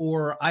reasons,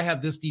 or I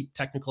have this deep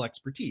technical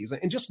expertise?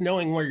 And just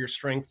knowing where your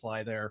strengths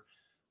lie there,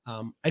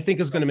 I think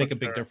is going to For make a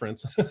big sure.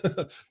 difference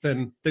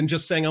than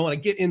just saying, I want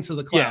to get into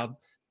the Yeah. cloud,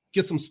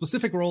 get some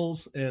specific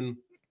roles, and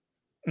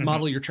Hmm.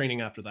 model your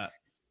training after that.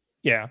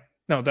 Yeah.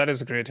 No, that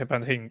is a great tip. I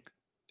think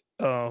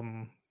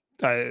um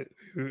I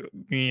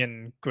me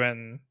and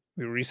Gwen,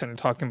 we were recently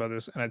talking about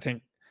this, and I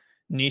think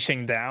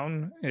niching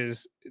down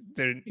is,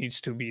 there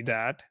needs to be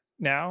that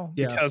now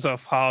Yeah. because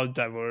of how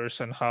diverse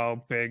and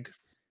how big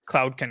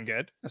cloud can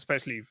get.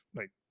 Especially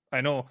like,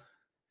 I know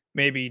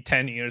maybe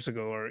 10 years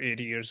ago or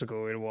 80 years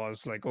ago it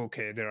was like,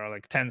 okay, there are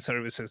like 10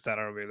 services that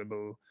are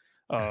available,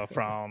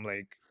 from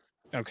like,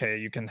 okay,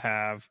 you can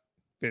have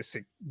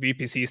basic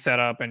VPC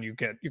setup and you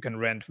can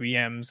rent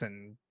VMs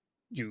and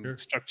you Sure.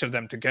 structure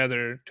them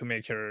together to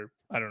make your,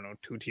 I don't know,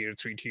 2 tier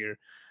 3 tier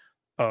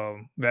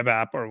web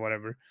app or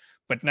whatever.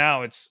 But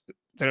now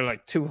there are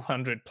like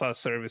 200 plus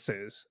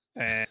services,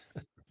 and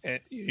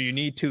you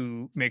need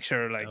to make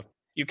sure Yeah. like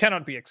you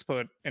cannot be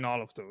expert in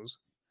all of those,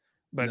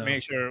 but No.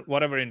 make sure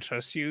whatever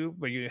interests you,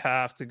 but you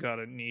have to got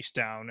a niche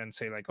down and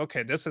say like,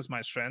 okay, this is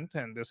my strength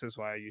and this is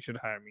why you should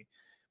hire me.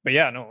 But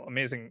yeah, no,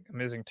 amazing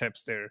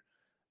tips there.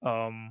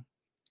 um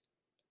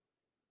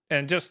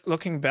and just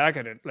looking back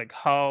at it, like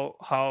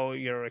how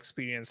your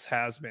experience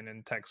has been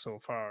in tech so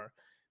far,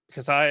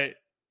 because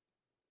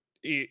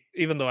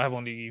even though I've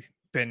only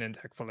been in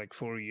tech for like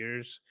 4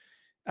 years,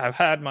 I've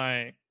had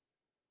my,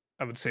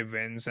 I would say,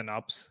 wins and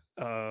up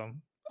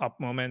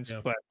moments,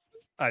 Yeah. but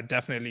I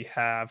definitely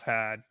have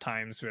had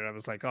times where I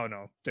was like, oh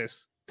no,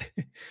 this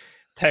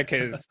tech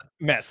is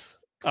mess.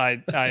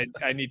 I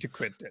need to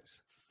quit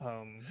this.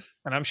 And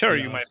I'm sure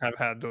you Yeah. might have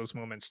had those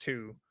moments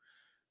too.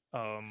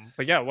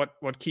 But yeah,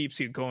 what keeps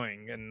you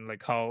going, and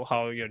like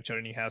how your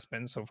journey has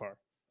been so far?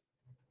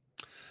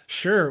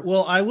 Sure.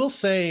 Well, I will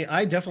say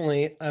I've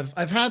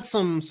had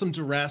some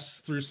duress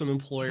through some Hmm.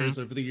 employers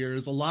over the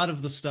years. A lot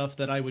of the stuff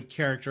that I would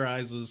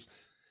characterize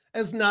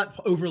as not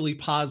overly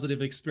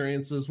positive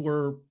experiences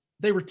were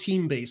they were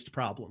team-based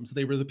problems.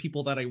 They were the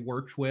people that I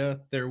worked with.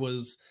 There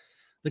was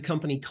the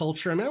company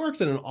culture. I mean, I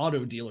worked in an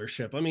auto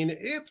dealership. I mean,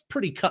 it's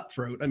pretty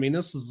cutthroat. I mean,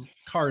 this is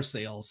car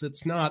sales.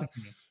 It's not,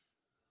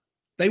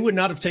 they would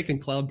not have taken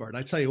CloudBart.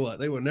 I tell you what,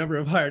 they would never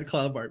have hired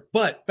CloudBart.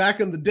 But back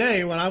in the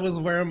day when I was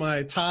wearing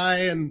my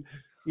tie and,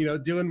 you know,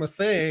 doing my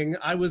thing,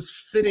 I was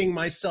fitting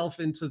myself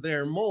into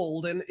their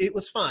mold, and it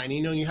was fine.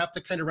 You know, you have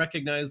to kind of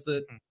recognize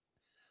that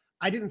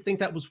I didn't think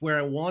that was where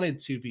I wanted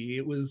to be.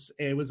 It was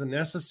a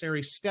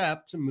necessary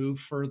step to move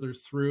further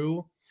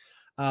through.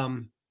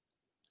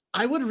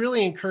 I would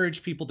really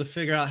encourage people to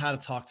figure out how to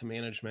talk to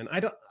management. I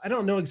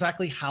don't know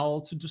exactly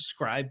how to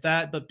describe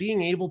that, but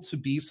being able to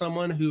be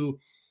someone who,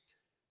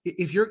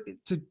 if you're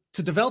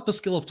to develop the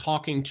skill of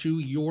talking to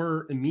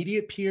your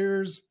immediate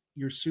peers,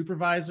 your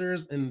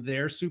supervisors and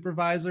their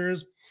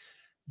supervisors,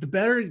 the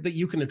better that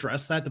you can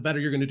address that, the better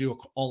you're going to do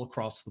all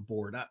across the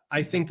board.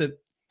 I think that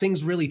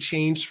things really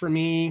changed for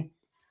me.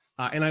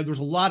 And there was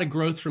a lot of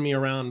growth for me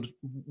around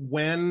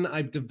when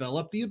I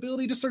developed the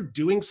ability to start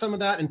doing some of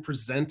that and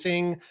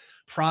presenting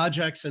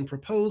projects and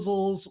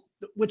proposals,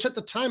 which at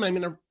the time, I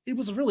mean, it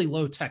was really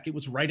low tech. It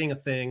was writing a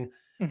thing,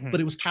 but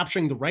it was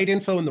capturing the right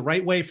info in the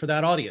right way for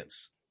that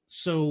audience.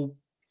 So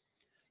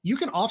you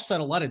can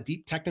offset a lot of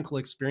deep technical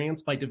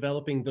experience by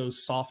developing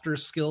those softer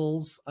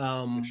skills,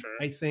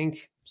 I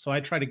think. So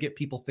I try to get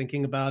people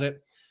thinking about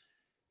it.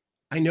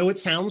 I know it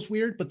sounds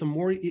weird, but the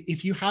more,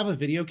 if you have a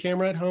video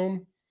camera at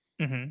home,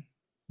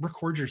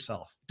 record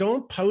yourself.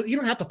 Don't post. You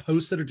don't have to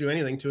post it or do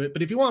anything to it,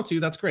 but if you want to,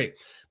 that's great.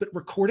 But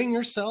recording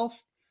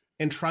yourself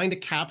and trying to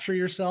capture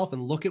yourself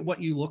and look at what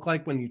you look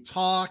like when you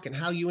talk and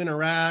how you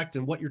interact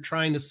and what you're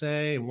trying to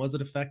say and was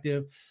it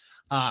effective?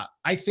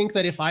 I think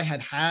that if I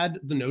had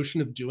the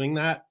notion of doing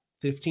that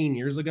 15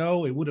 years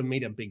ago, it would have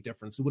made a big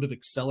difference. It would have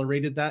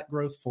accelerated that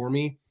growth for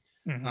me.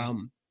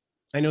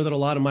 I know that a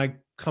lot of my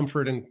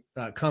comfort and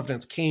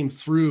confidence came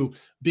through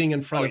being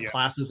in front of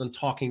classes and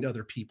talking to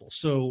other people.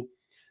 So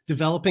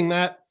developing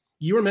that,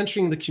 you were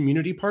mentioning the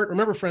community part.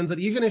 Remember, friends, that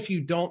even if you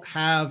don't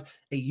have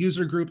a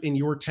user group in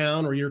your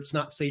town or it's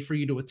not safe for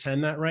you to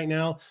attend that right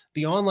now,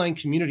 the online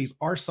communities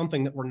are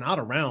something that were not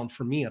around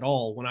for me at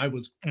all when I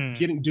was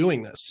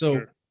doing this.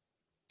 So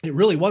it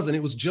really wasn't.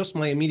 It was just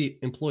my immediate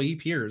employee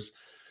peers.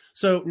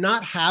 So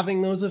not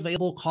having those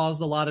available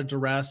caused a lot of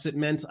duress. It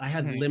meant I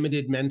had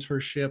limited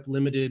mentorship,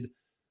 limited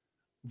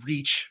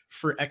reach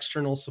for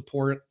external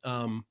support.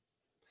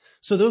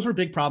 So those were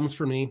big problems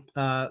for me.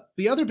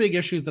 The other big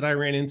issues that I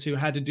ran into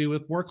had to do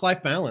with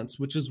work-life balance,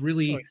 which is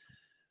really,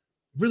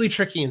 really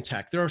tricky in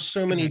tech. There are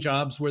so many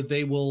jobs where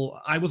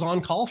I was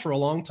on call for a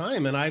long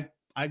time, and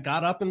I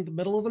got up in the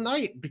middle of the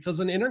night because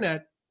an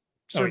internet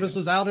service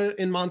is out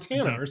in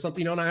Montana or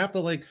something, you know, and I have to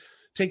like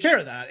take care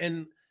of that.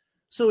 And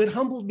so it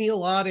humbled me a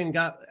lot, and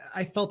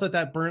I felt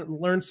that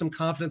learned some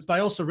confidence, but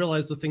I also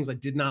realized the things I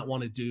did not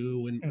want to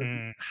do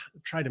and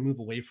try to move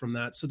away from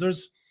that. So there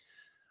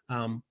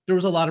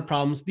was a lot of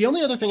problems. The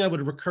only other thing I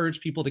would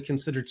encourage people to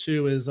consider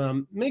too is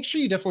make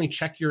sure you definitely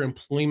check your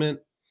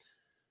employment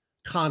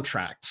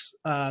contracts,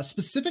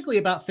 specifically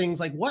about things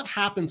like what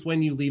happens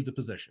when you leave the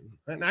position.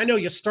 And I know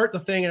you start the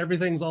thing and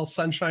everything's all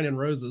sunshine and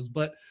roses,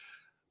 but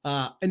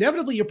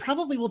inevitably you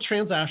probably will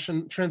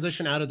transition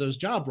out of those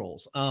job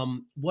roles.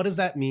 What does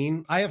that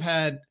mean? I have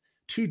had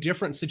two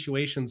different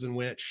situations in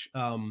which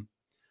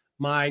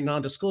my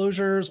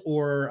non-disclosures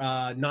or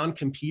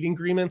non-compete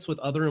agreements with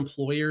other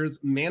employers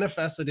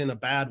manifested in a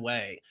bad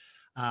way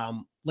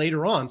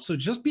later on. So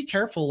just be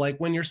careful, like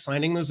when you're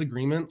signing those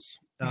agreements.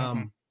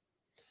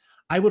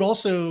 I would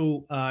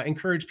also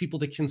encourage people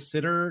to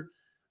consider,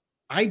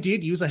 I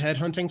did use a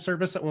headhunting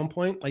service at one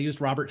point. I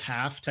used Robert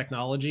Half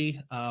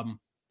Technology.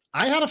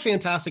 I had a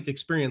fantastic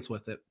experience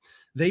with it.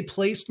 They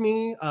placed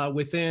me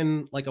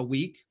within like a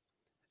week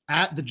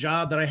at the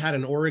job that I had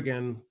in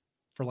Oregon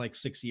for like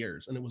 6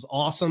 years. And it was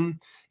awesome.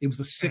 It was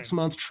a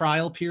 6-month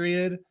trial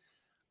period.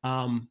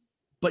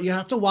 But you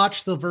have to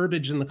watch the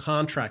verbiage in the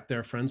contract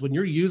there, friends. When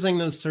you're using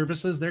those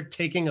services, they're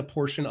taking a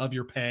portion of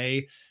your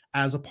pay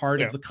as a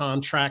part of the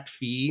contract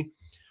fee,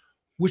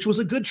 which was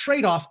a good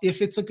trade-off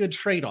if it's a good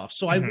trade-off.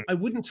 So I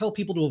wouldn't tell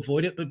people to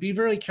avoid it, but be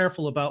very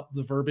careful about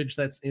the verbiage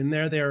that's in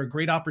there. They are a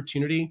great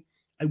opportunity.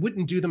 I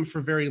wouldn't do them for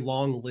very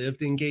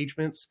long-lived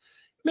engagements.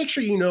 Make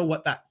sure you know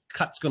what that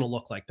cut's going to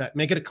look like.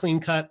 Make it a clean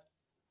cut.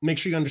 Make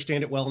sure you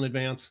understand it well in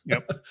advance.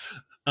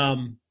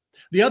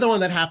 The other one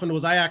that happened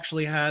was I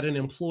actually had an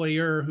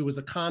employer who was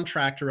a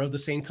contractor of the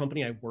same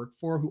company I worked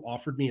for who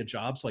offered me a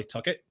job, so I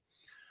took it.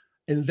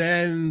 And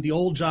then the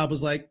old job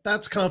was like,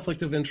 that's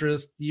conflict of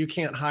interest. You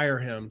can't hire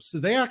him. So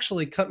they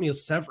actually cut me a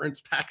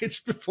severance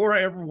package before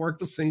I ever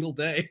worked a single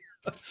day.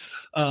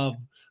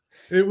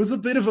 It was a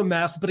bit of a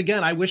mess. But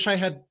again, I wish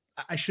I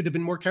should have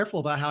been more careful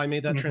about how I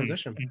made that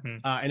transition.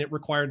 And it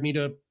required me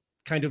to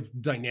kind of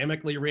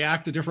dynamically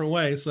react a different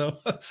way. So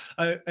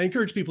I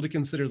encourage people to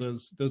consider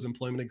those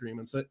employment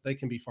agreements. That they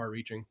can be far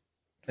reaching.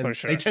 And for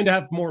sure. They tend to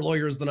have more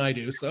lawyers than I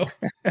do. So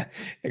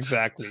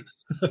exactly.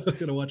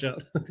 Gotta watch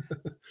out.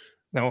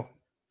 No.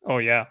 Oh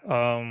yeah.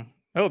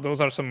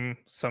 Those are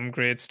some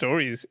great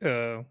stories.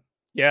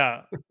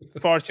 Yeah,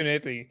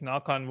 fortunately,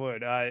 knock on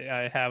wood,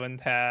 I haven't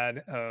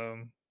had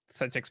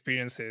such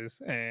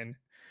experiences, and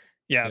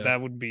yeah, Yeah.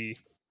 that would be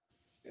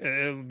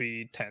it'll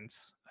be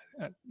tense.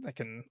 I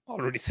can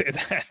already say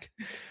that.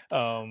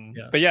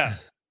 Yeah. But yeah,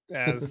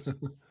 as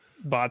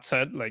Bart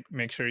said, like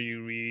make sure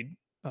you read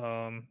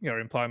your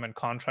employment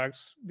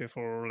contracts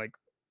before like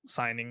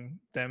signing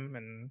them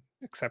and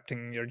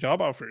accepting your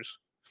job offers.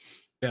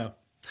 Yeah.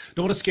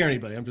 Don't want to scare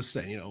anybody. I'm just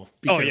saying,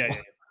 be Oh yeah,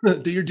 careful. yeah,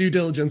 yeah, Do your due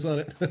diligence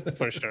on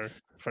for it. sure,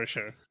 for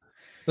sure.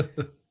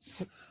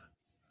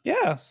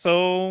 Yeah,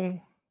 so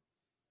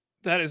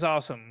that is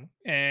awesome.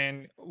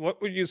 And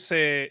what would you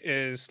say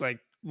is like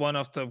one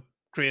of the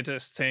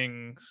greatest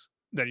things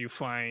that you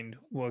find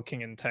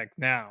working in tech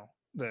now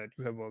that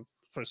you have worked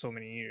for so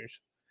many years?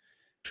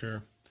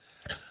 Sure.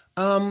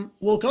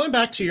 Well, going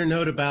back to your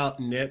note about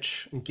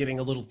niche and getting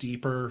a little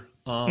deeper,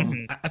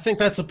 Hmm. I think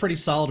that's a pretty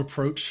solid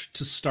approach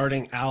to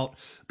starting out.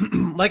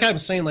 Like I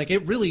was saying, like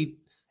it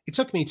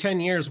took me 10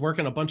 years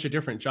working a bunch of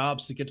different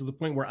jobs to get to the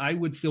point where I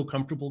would feel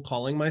comfortable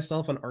calling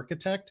myself an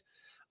architect.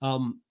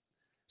 Um,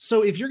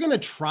 so if you're going to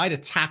try to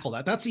tackle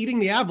that, that's eating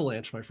the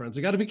avalanche, my friends.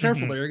 You got to be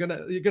careful Hmm. there.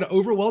 You're gonna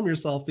overwhelm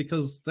yourself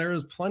because there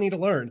is plenty to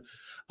learn.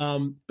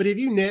 But if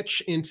you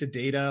niche into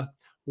data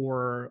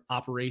or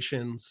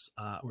operations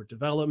or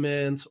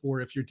development,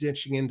 or if you're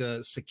niching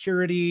into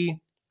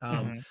security,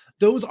 um, Hmm.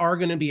 those are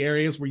going to be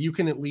areas where you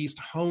can at least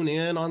hone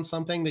in on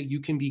something that you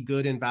can be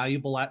good and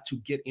valuable at to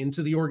get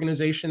into the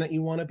organization that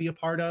you want to be a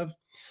part of.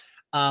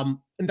 And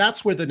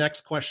that's where the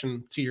next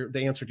question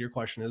the answer to your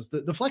question is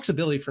the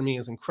flexibility for me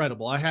is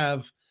incredible. I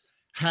have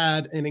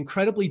had an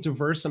incredibly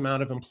diverse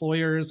amount of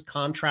employers,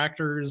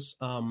 contractors,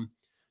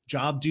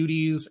 job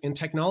duties, and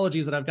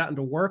technologies that I've gotten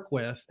to work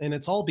with, and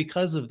it's all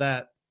because of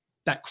that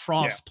Yeah.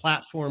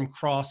 cross-platform,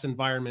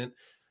 cross-environment,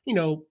 you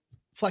know,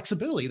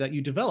 flexibility that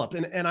you developed.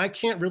 And I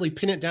can't really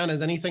pin it down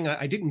as anything.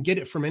 I didn't get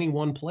it from any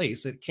one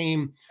place. It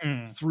came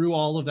Mm. through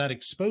all of that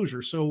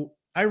exposure. So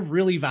I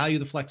really value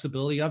the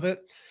flexibility of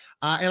it.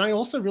 And I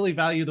also really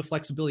value the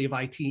flexibility of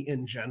IT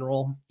in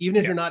general. Even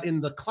if Yeah. you're not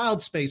in the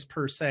cloud space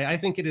per se, I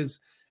think it is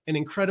an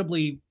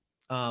incredibly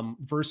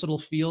versatile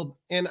field.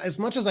 And as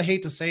much as I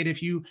hate to say it,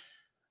 if you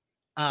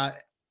uh,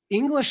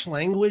 English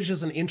language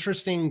is an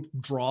interesting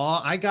draw.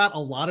 I got a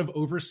lot of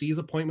overseas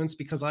appointments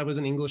because I was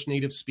an English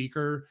native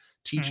speaker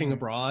teaching Hmm.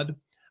 abroad.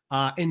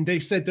 And they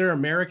said they're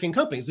American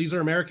companies. These are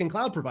American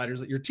cloud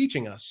providers that you're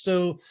teaching us.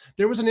 So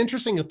there was an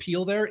interesting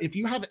appeal there. If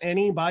you have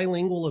any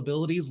bilingual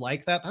abilities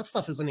like that, that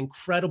stuff is an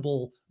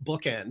incredible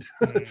bookend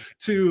Mm.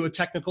 to a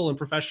technical and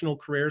professional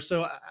career.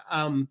 So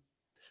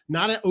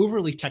not an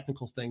overly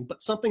technical thing,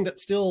 but something that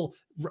still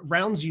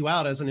rounds you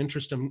out as an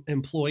interesting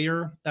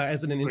employer,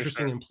 as an For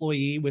interesting sure.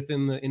 employee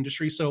within the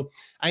industry. So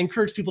I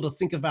encourage people to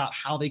think about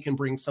how they can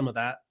bring some of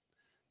that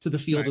to the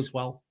field Nice. as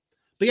well.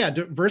 But yeah,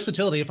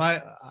 versatility. If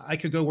I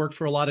could go work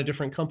for a lot of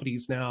different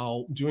companies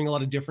now, doing a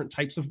lot of different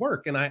types of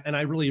work, and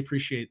I really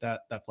appreciate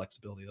that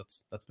flexibility.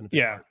 That's been a big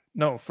Yeah. part.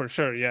 No, for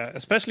sure. Yeah.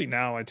 Especially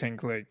now, I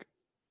think like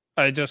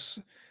I just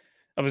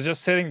I was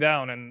just sitting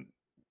down and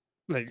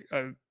like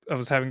I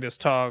was having this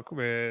talk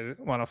with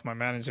one of my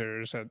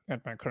managers at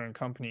my current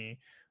company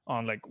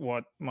on like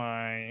what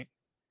my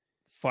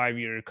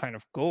 5-year kind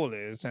of goal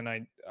is, and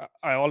I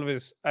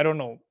always I don't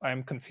know,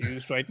 I'm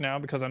confused right now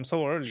because I'm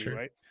so early, Sure.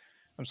 right?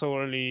 I'm so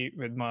early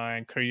with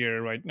my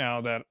career right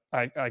now that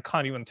I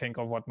can't even think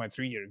of what my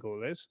 3-year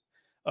goal is.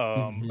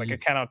 Like I Hmm.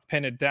 cannot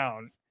pin it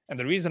down, and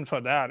the reason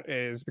for that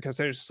is because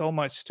there's so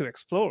much to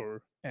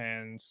explore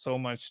and so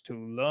much to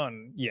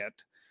learn yet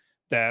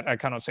that I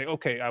cannot say,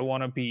 okay, I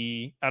want to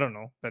be, I don't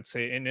know, let's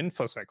say in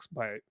InfoSec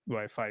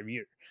by 5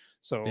 years.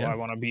 So Yeah. I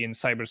want to be in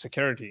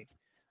cybersecurity.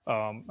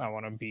 I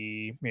want to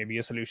be maybe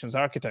a solutions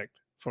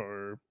architect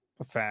for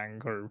a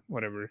FANG or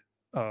whatever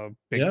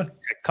big Yeah.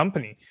 tech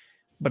company.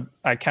 But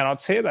I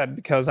cannot say that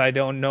because I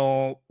don't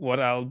know what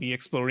I'll be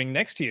exploring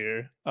next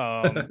year.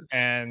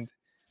 And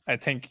I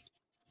think,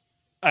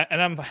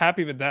 and I'm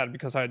happy with that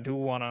because I do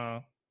want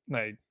to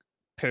like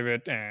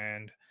pivot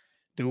and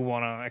do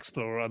want to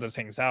explore other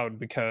things out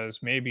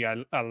because maybe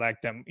I like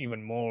them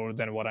even more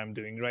than what I'm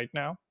doing right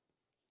now.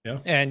 Yeah.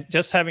 And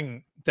just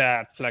having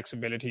that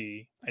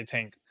flexibility, I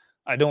think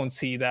I don't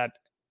see that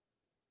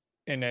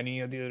in any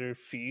of the other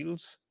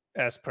fields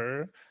as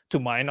per to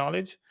my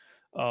knowledge.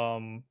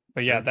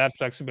 But yeah, Sure. that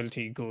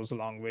flexibility goes a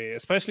long way,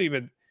 especially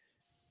with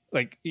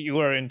like you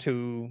are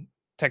into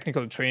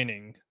technical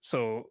training.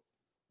 So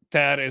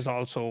that is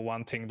also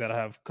one thing that I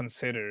have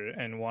considered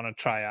and want to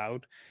try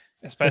out,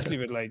 especially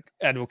with like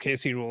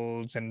advocacy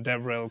roles and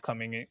DevRel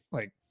coming in.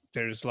 Like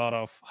there's a lot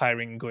of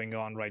hiring going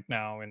on right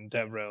now in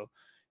DevRel,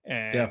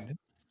 Yeah. and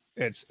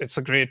it's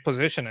a great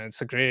position and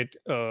it's a great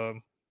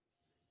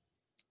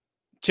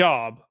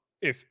job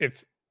if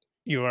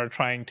you are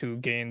trying to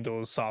gain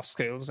those soft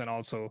skills and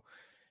also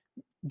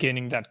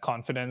gaining that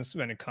confidence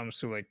when it comes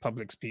to like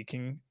public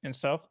speaking and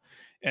stuff.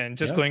 And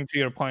just Yeah. going to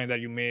your point that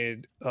you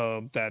made,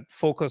 that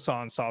focus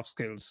on soft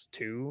skills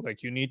too,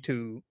 like you need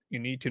to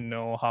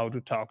know how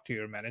to talk to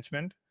your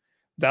management.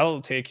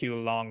 That'll take you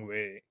a long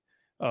way.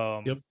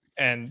 Yep.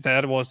 And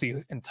that was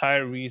the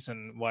entire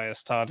reason why I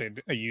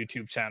started a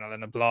YouTube channel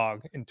and a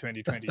blog in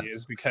 2020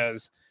 is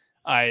because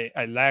I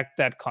lacked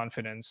that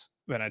confidence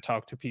when I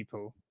talk to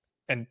people.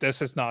 And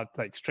this is not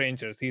like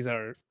strangers. These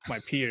are my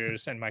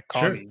peers and my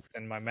Sure. colleagues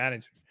and my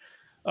manager.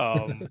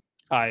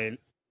 I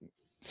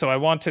So I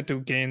wanted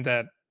to gain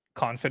that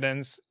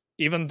confidence,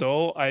 even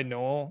though I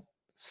know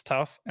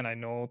stuff and I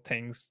know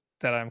things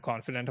that I'm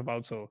confident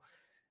about. So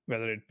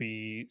whether it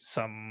be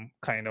some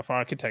kind of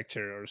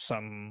architecture or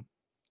some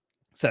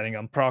setting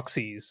up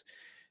proxies,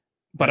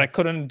 but Yeah. I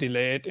couldn't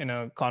delay it in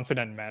a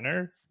confident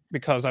manner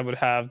because I would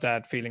have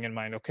that feeling in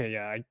mind. Okay,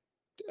 yeah,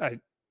 I,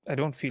 I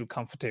don't feel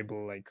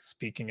comfortable like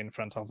speaking in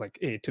front of like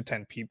 8 to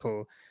 10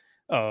 people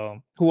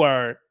who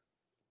are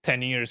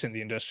 10 years in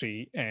the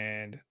industry,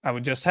 and I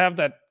would just have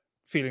that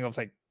feeling of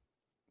like,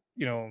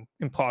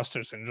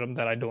 imposter syndrome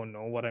that I don't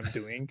know what I'm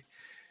doing,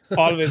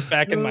 always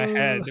back in my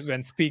head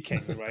when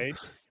speaking, right?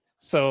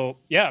 So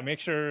yeah, make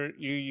sure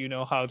you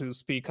know how to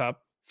speak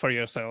up for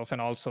yourself,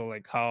 and also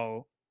like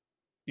how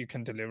you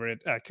can deliver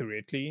it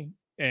accurately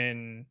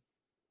in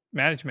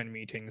management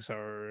meetings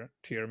or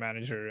to your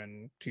manager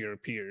and to your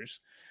peers.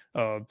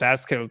 That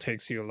skill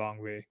takes you a long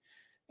way.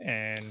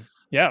 And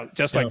yeah,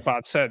 just Yeah. like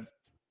Pat said,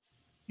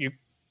 you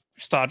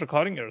start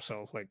recording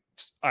yourself, like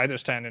either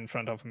stand in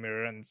front of a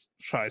mirror and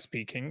try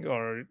speaking,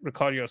 or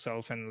record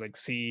yourself and like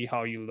see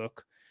how you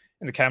look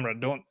in the camera.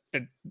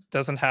 It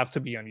doesn't have to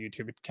be on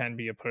YouTube, it can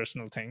be a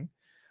personal thing.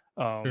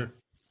 Sure.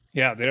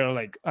 Yeah, there are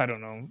like, I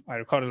don't know, I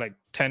recorded like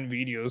 10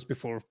 videos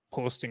before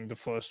posting the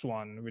first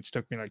one, which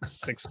took me like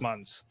 6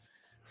 months.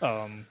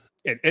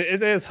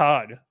 It is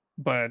hard,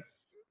 but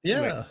like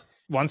Yeah.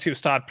 once you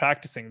start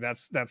practicing,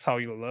 that's how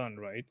you learn,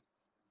 right?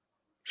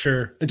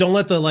 Sure. And don't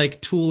let the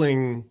like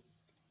tooling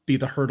be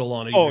the hurdle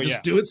on it. Oh Just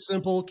yeah. do it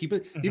simple. Keep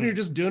it. Even if Mhm. you're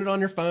just doing it on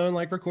your phone,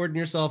 like recording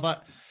yourself.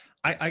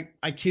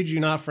 I kid you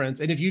not,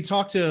 friends. And if you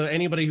talk to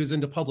anybody who's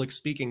into public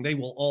speaking, they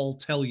will all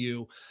tell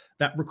you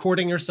that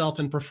recording yourself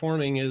and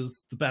performing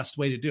is the best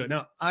way to do it.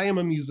 Now, I am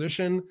a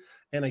musician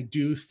and I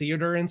do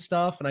theater and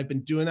stuff, and I've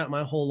been doing that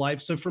my whole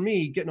life. So for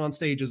me, getting on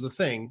stage is a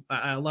thing.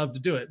 I love to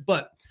do it,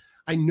 but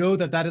I know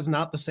that that is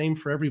not the same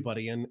for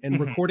everybody. And Mhm.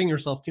 recording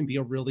yourself can be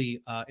a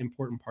really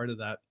important part of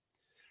that.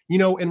 And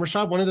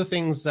Rashad, one of the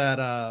things that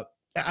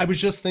I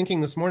was just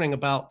thinking this morning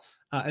about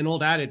an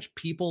old adage,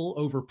 people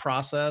over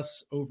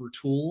process over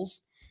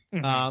tools.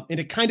 Mhm. And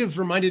it kind of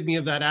reminded me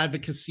of that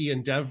advocacy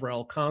and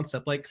DevRel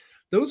concept. Like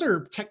those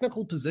are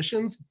technical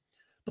positions,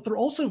 but they're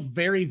also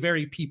very,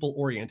 very people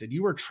oriented.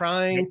 You are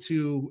trying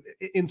to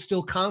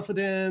instill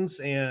confidence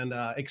and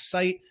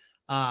excite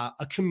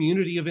a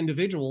community of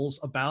individuals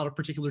about a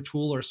particular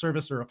tool or a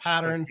service or a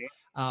pattern.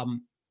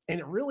 And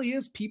it really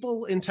is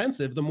people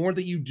intensive. The more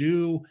that you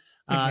do,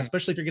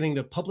 especially if you're getting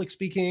to public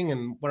speaking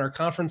and when our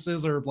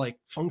conferences are like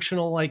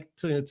functional, like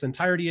to its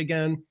entirety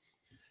again.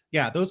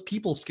 Yeah, those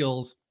people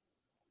skills,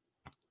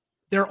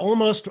 they're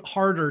almost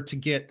harder to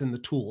get than the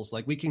tools.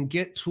 Like we can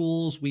get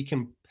tools, we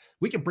can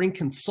bring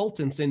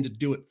consultants in to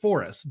do it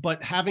for us,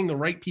 but having the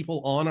right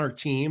people on our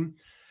team,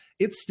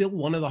 it's still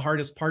one of the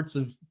hardest parts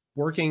of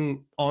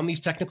working on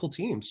these technical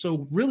teams.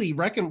 So really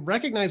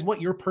recognize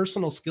what your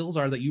personal skills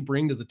are that you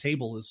bring to the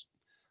table is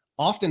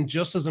often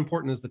just as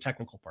important as the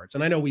technical parts.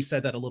 And I know we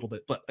said that a little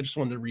bit, but I just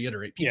wanted to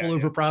reiterate, people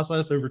over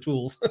process over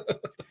tools.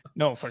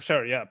 No, for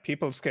sure. Yeah,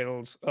 people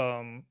skills.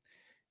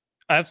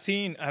 I've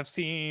seen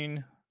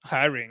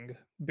hiring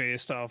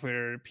based off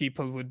where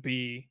people would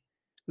be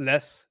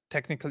less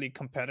technically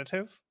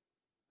competitive,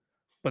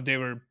 but they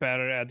were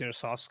better at their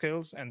soft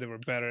skills and they were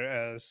better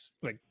as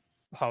like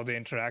how they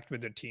interact with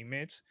their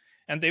teammates,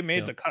 and they made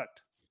Yeah. the cut.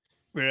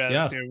 Whereas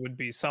Yeah. there would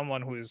be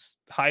someone who is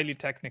highly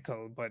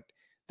technical but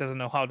doesn't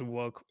know how to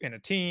work in a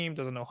team,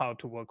 doesn't know how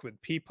to work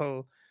with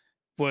people,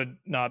 would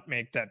not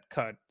make that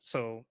cut.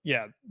 So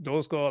yeah,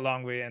 those go a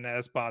long way. And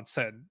as Bart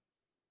said,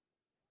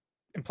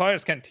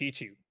 employers can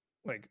teach you,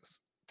 like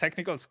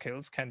technical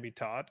skills can be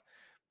taught,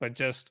 but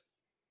just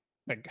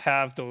like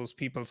have those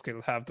people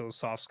skills, have those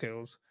soft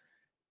skills,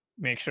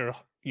 make sure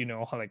you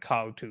know how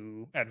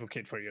to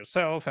advocate for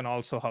yourself and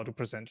also how to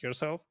present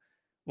yourself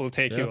will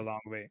take Yeah. you a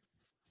long way.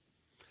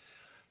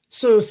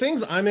 So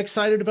things I'm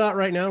excited about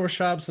right now,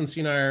 Rashab, since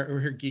you and I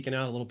are here geeking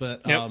out a little bit.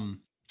 Yep.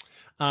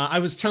 I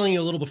was telling you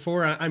a little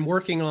before, I'm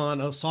working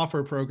on a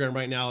software program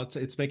right now.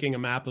 It's making a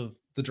map of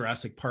the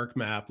Jurassic Park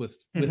map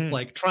with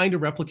like trying to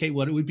replicate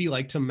what it would be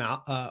like to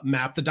map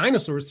the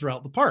dinosaurs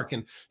throughout the park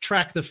and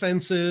track the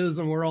fences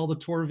and where all the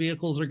tour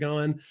vehicles are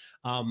going.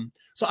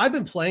 So I've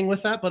been playing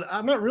with that, but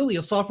I'm not really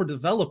a software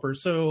developer.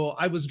 So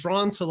I was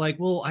drawn to like,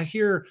 well, I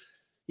hear,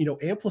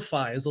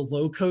 Amplify is a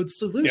low code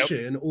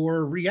solution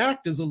or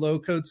React is a low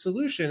code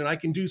solution. And I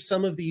can do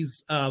some of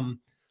these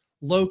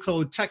low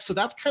code tech. So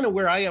that's kind of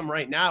where I am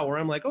right now, where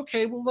I'm like,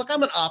 okay, well, look,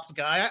 I'm an ops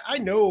guy. I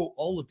know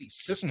all of these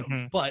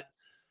systems, but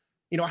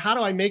how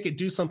do I make it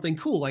do something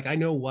cool? Like I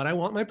know what I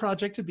want my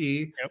project to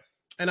be.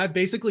 And I've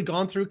basically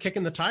gone through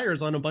kicking the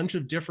tires on a bunch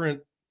of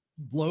different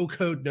low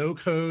code, no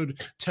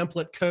code,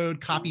 template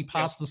code, copy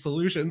pasta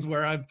solutions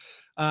where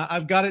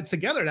I've got it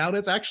together now, and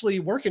it's actually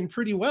working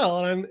pretty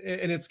well, and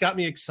it's got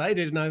me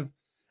excited, and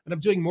I'm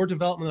doing more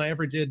development than I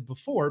ever did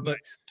before. But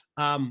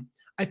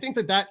I think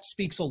that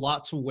speaks a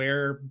lot to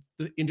where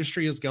the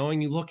industry is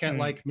going. You look at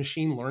like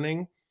machine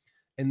learning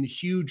and the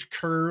huge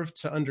curve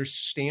to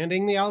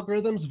understanding the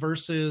algorithms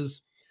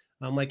versus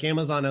like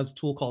Amazon has a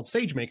tool called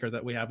SageMaker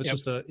that we have.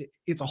 It's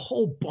it's a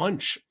whole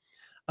bunch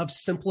of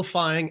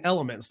simplifying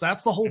elements.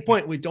 That's the whole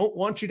point. We don't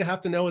want you to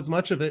have to know as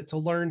much of it to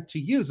learn to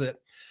use it.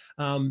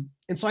 And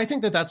so I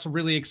think that's a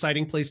really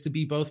exciting place to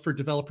be, both for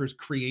developers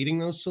creating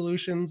those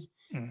solutions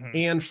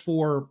and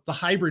for the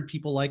hybrid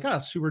people like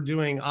us who are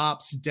doing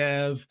ops,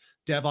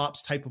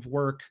 DevOps type of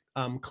work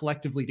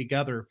collectively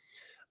together.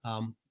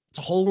 It's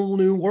a whole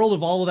new world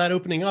of all of that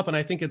opening up. And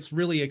I think it's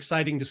really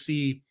exciting to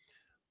see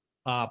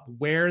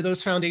where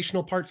those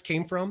foundational parts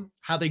came from,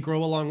 how they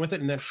grow along with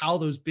it, and then how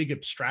those big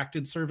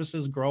abstracted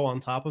services grow on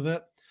top of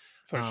it.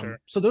 For sure.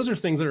 So those are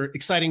things that are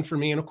exciting for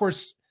me. And of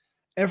course,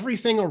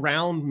 everything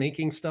around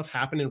making stuff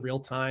happen in real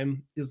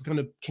time is going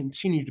to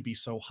continue to be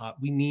so hot.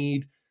 We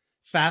need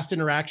fast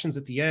interactions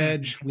at the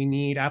edge. We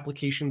need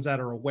applications that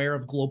are aware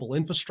of global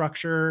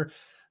infrastructure.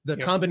 The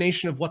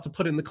combination of what to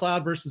put in the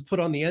cloud versus put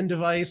on the end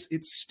device,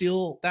 it's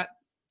still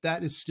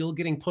that is still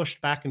getting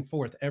pushed back and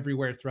forth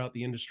everywhere throughout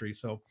the industry.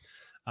 So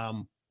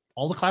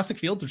all the classic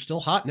fields are still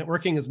hot.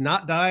 Networking is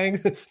not dying.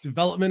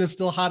 Development is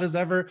still hot as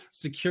ever.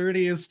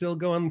 Security is still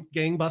going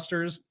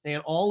gangbusters.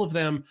 And all of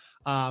them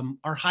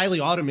are highly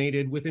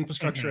automated with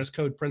infrastructure as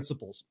code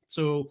principles.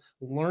 So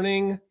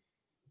learning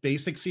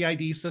basic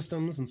CID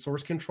systems and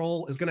source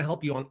control is going to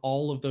help you on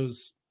all of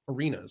those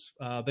arenas.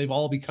 They've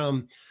all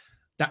become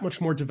that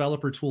much more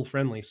developer tool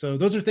friendly. So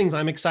those are things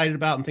I'm excited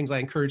about and things I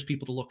encourage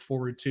people to look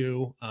forward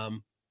to.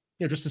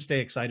 Just to stay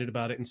excited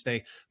about it and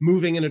stay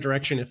moving in a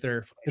direction if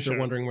they're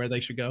wondering where they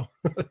should go.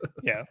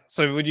 Yeah.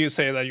 So would you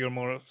say that you're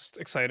more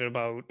excited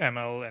about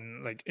ML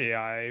and like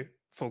AI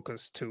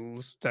focused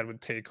tools that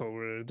would take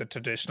over the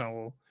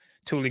traditional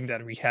tooling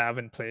that we have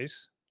in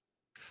place?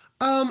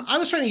 I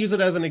was trying to use it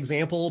as an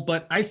example,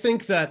 but I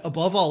think that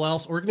above all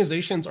else,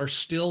 organizations are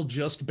still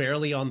just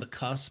barely on the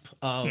cusp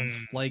of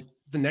like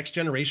the next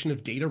generation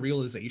of data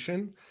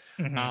realization.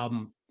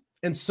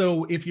 And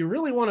so if you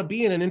really want to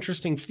be in an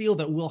interesting field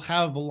that will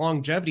have a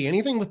longevity,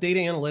 anything with data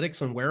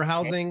analytics and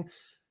warehousing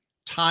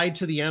tied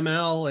to the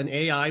ML and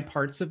AI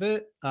parts of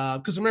it,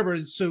 because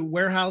remember, so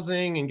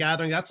warehousing and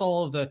gathering, that's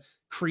all of the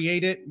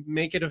create it,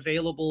 make it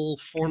available,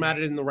 format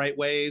it in the right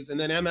ways. And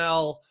then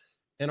ML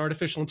and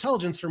artificial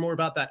intelligence are more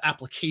about that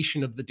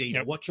application of the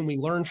data. What can we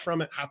learn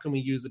from it? How can we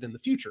use it in the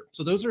future?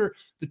 So those are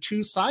the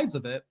two sides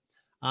of it.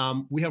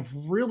 We have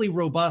really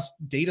robust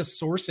data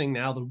sourcing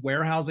now. The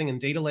warehousing and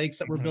data lakes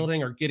that we're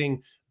building are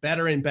getting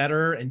better and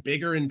better and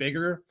bigger and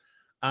bigger.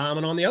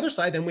 And on the other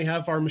side, then we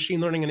have our machine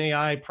learning and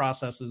AI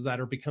processes that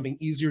are becoming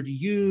easier to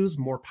use,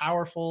 more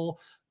powerful,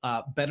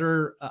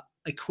 better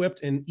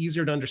equipped, and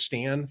easier to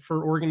understand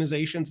for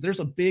organizations.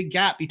 There's a big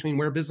gap between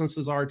where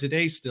businesses are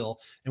today still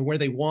and where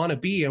they want to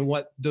be and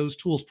what those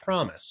tools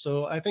promise.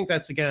 So I think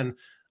that's, again,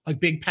 a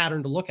big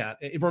pattern to look at.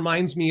 It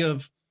reminds me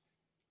of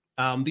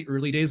the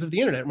early days of the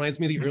internet. It reminds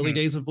me of the early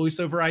days of voice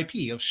over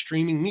IP, of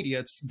streaming media.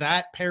 It's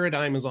that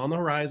paradigm is on the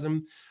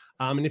horizon.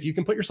 And if you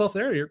can put yourself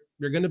there,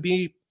 you're going to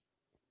be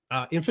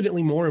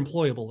infinitely more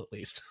employable, at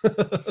least.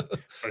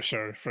 For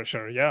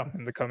sure. Yeah,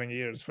 in the coming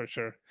years, for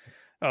sure.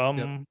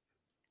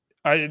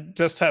 I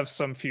just have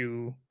some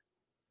few,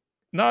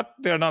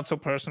 they're not so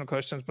personal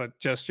questions, but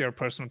just your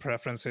personal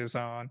preferences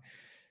on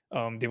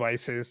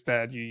devices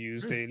that you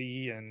use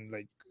daily and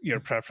like your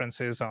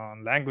preferences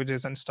on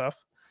languages and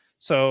stuff.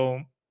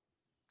 So,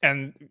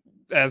 and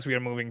as we are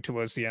moving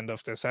towards the end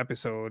of this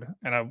episode,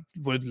 and I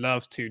would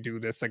love to do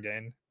this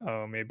again,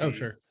 maybe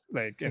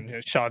like in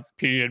a short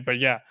period, but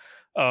yeah.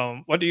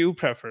 What do you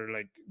prefer?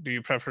 Like, do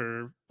you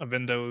prefer a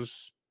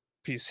Windows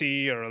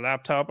PC or a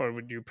laptop, or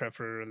would you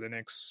prefer a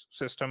Linux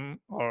system,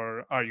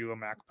 or are you a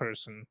Mac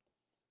person?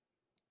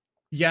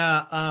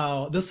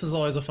 Yeah, this is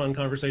always a fun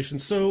conversation.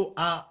 So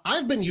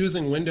I've been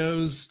using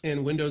Windows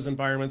in Windows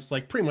environments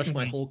like pretty much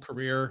my whole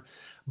career,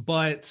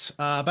 but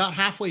about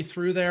halfway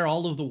through there,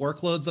 all of the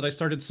workloads that I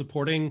started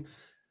supporting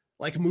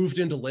like moved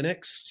into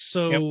Linux.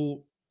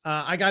 So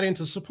I got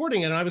into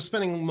supporting it, and I was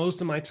spending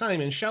most of my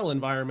time in shell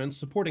environments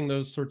supporting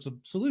those sorts of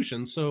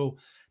solutions. So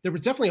there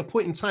was definitely a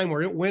point in time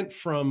where it went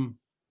from,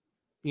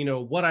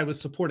 what I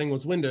was supporting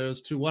was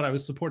Windows to what I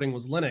was supporting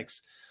was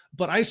Linux,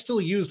 but I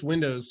still used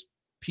Windows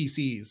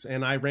PCs,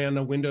 and I ran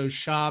a Windows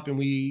shop, and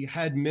we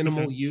had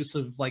minimal use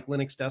of like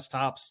Linux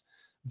desktops.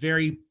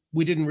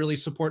 We didn't really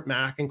support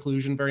Mac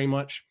inclusion very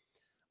much.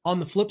 On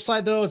the flip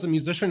side, though, as a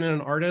musician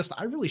and an artist,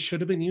 I really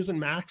should have been using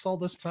Macs all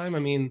this time. I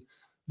mean,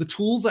 the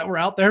tools that were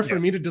out there for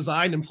me to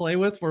design and play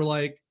with were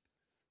like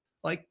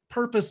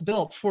purpose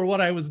built for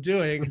what I was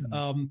doing.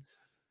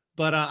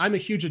 But I'm a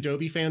huge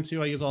Adobe fan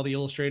too. I use all the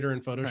Illustrator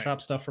and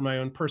Photoshop stuff for my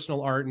own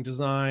personal art and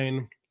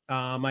design.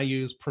 I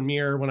use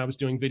Premiere when I was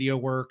doing video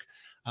work.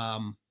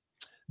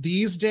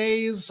 These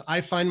days,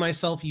 I find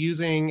myself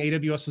using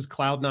AWS's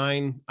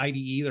Cloud9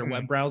 IDE, their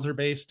web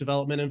browser-based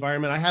development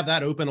environment. I have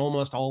that open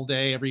almost all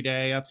day, every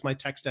day. That's my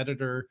text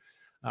editor.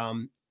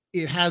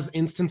 It has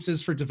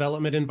instances for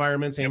development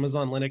environments,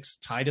 Amazon Linux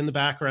tied in the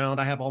background.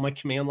 I have all my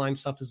command line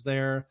stuff is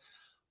there.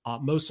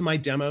 Most of my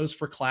demos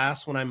for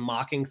class, when I'm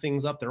mocking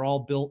things up, they're all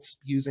built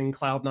using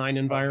Cloud9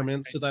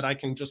 environments so that I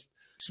can just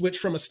switch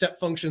from a step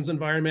functions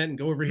environment and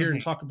go over here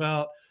and talk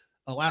about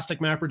Elastic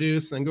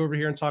MapReduce, and then go over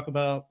here and talk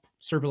about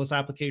serverless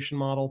application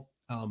model.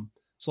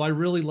 So I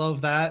really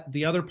love that.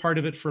 The other part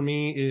of it for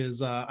me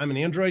is I'm an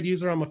Android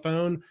user on my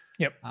phone.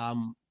 Yep.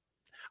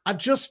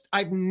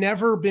 I've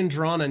never been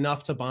drawn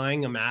enough to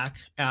buying a Mac,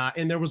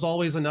 and there was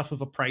always enough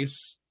of a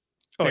price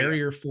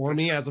barrier for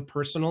me as a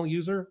personal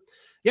user.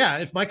 Yeah,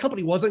 if my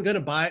company wasn't going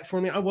to buy it for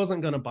me, I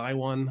wasn't going to buy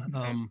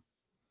one.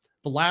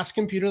 The last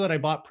computer that I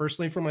bought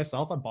personally for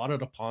myself, I bought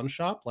at a pawn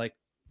shop like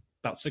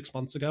about 6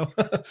 months ago.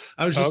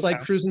 I was just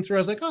like cruising through. I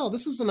was like, oh,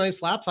 this is a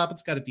nice laptop.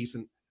 It's got a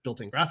decent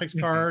built-in graphics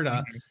card.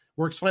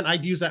 Works fine.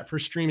 I'd use that for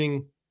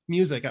streaming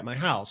music at my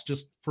house,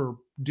 just for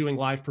doing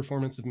live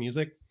performance of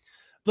music.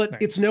 But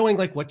it's knowing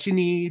like what you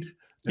need,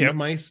 and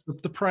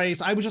the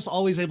price. I was just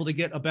always able to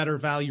get a better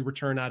value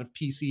return out of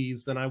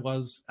PCs than I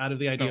was out of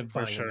the idea of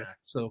buying a Mac.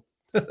 So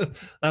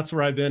that's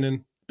where I've been,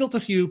 and built a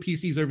few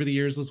PCs over the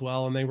years as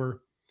well. And they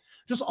were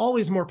just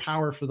always more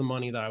power for the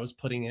money that I was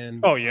putting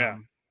in.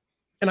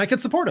 And I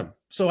could support them.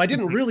 So I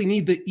didn't really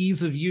need the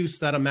ease of use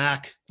that a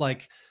Mac,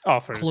 like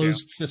offers,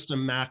 closed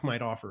system Mac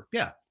might offer.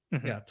 Yeah.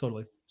 Yeah,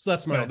 totally. So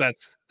that's my,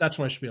 that's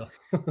my spiel.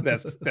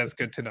 that's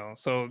good to know.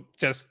 So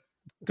just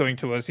going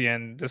towards the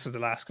end, this is the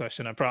last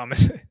question, I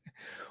promise.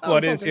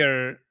 What is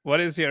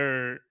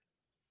your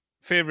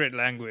favorite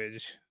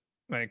language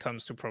when it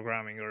comes to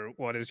programming, or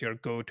what is your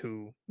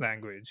go-to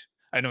language?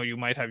 I know you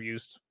might have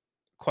used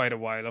quite a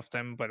while of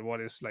them, but what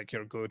is like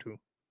your go-to?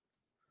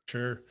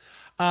 Sure.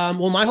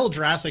 Well, my whole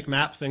Jurassic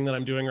map thing that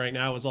I'm doing right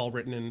now is all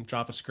written in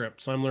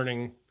JavaScript. So I'm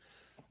learning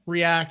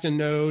React and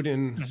Node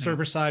and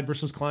server side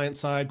versus client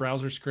side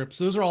browser scripts.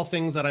 Those are all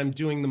things that I'm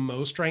doing the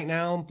most right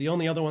now. The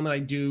only other one that I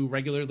do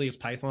regularly is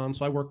Python.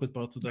 So I work with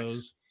both of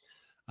those.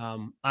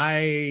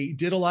 I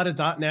did a lot of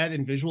 .NET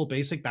and Visual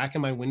Basic back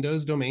in my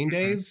Windows domain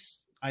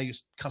days. I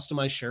used to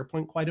customize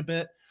SharePoint quite a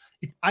bit.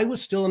 If I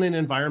was still in an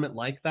environment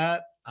like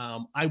that,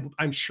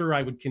 I'm sure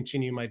I would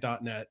continue my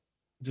 .NET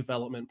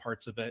development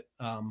parts of it.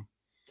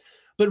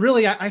 But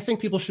really, I think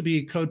people should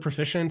be code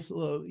proficient.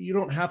 You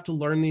don't have to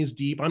learn these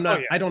deep. I'm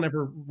not, I don't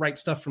ever write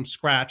stuff from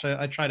scratch.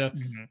 I try to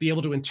be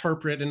able to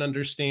interpret and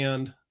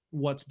understand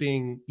what's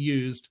being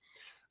used.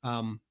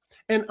 And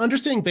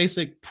understanding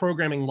basic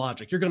programming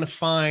logic. You're going to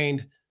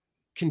find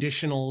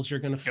conditionals, you're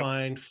going to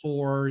find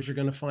fors, you're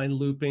going to find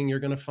looping, you're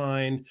going to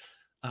find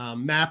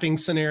mapping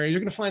scenario. You're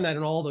going to find that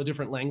in all the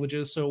different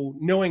languages. So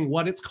knowing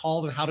what it's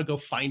called and how to go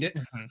find it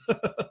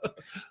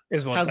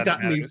is what has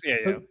gotten me.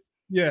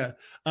 Yeah.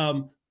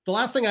 The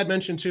last thing I'd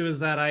mention too is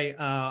that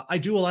I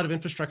do a lot of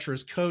infrastructure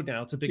as code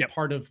now. It's a big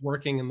part of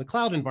working in the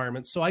cloud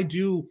environment. So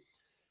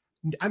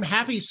I'm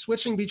happy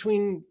switching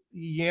between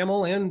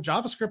YAML and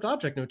JavaScript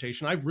object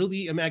notation. I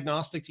really am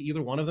agnostic to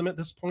either one of them at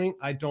this point.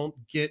 I don't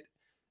get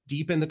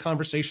deep in the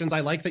conversations.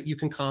 I like that you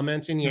can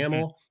comment in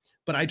YAML,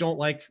 but I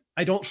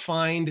don't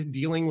find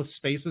dealing with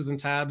spaces and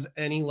tabs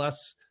any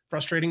less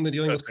frustrating than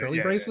dealing with curly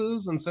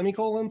braces and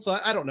semicolons. So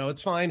I don't know.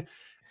 It's fine.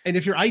 And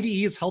if your IDE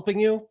is helping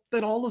you,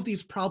 then all of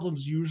these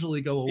problems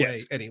usually go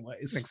away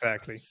anyways.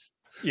 Exactly.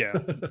 Yeah.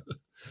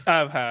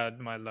 I've had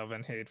my love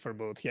and hate for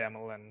both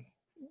YAML and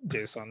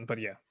JSON, but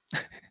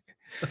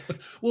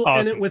Well,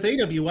 awesome. And with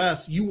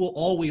AWS, you will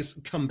always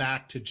come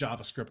back to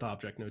JavaScript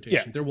object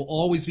notation. There will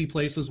always be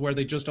places where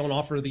they just don't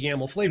offer the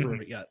YAML flavor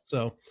of it yet.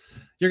 So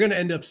you're going to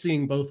end up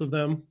seeing both of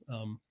them.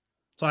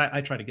 So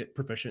I try to get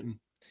proficient and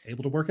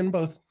able to work in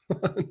both,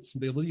 to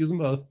be able to use them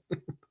both.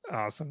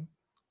 Awesome.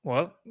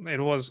 Well,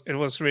 it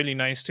was really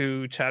nice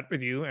to chat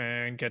with you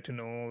and get to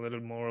know a little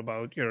more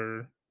about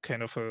your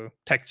kind of a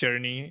tech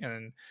journey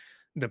and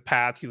the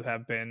path you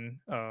have been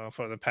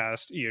for the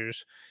past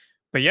years.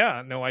 But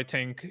I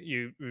think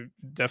you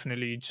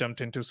definitely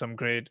jumped into some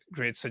great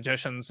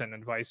suggestions and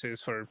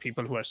advices for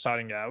people who are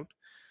starting out.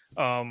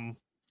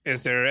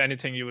 Is there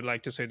anything you would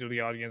like to say to the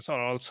audience, or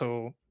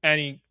also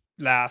any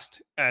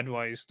last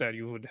advice that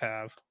you would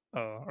have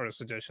or a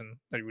suggestion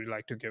that you would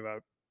like to give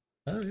out?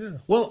 Oh, yeah.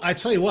 Well, I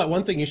tell you what,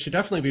 one thing you should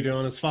definitely be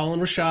doing is following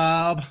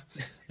Rashab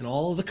and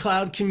all of the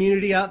cloud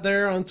community out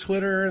there on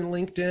Twitter and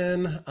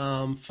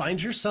LinkedIn.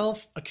 Find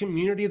yourself a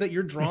community that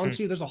you're drawn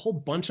to. There's a whole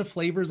bunch of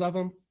flavors of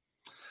them.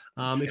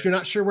 If you're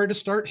not sure where to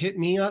start, hit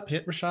me up,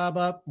 hit Rashab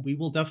up. We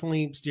will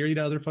definitely steer you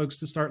to other folks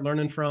to start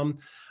learning from.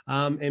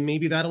 And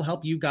maybe that'll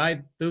help you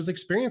guide those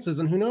experiences.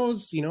 And who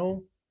knows, a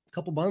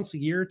couple months, a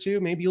year or two,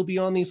 maybe you'll be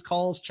on these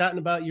calls chatting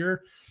about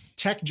your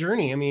tech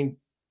journey. I mean,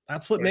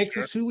 that's what makes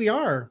us who we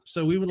are.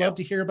 So we would love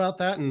to hear about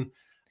that. And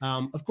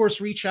of course,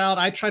 reach out.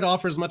 I try to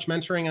offer as much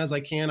mentoring as I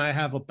can. I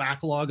have a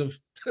backlog of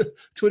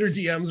Twitter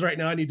DMs right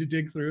now I need to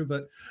dig through,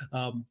 but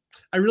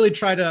I really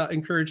try to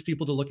encourage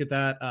people to look at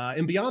that.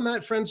 And beyond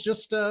that, friends,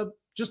 just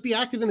just be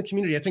active in the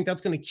community. I think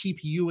that's going to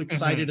keep you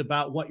excited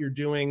about what you're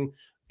doing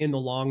in the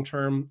long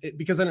term,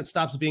 because then it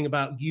stops being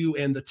about you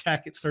and the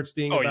tech. It starts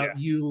being about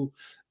you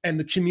and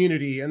the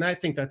community. And I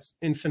think that's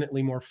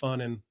infinitely more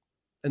fun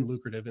and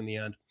lucrative in the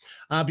end.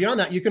 Beyond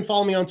that, you can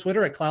follow me on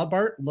Twitter at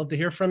CloudBart. Love to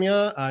hear from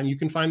you. You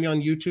can find me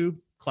on YouTube,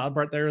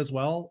 CloudBart there as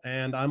well.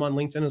 And I'm on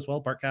LinkedIn as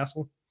well, Bart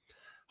Castle.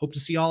 Hope to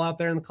see you all out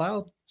there in the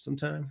cloud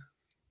sometime.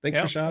 Thanks,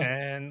 Rashad.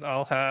 And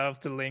I'll have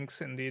the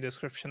links in the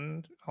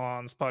description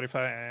on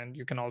Spotify, and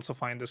you can also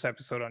find this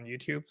episode on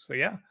YouTube. So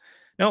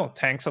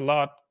thanks a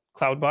lot,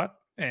 CloudBart,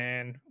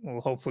 and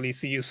we'll hopefully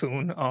see you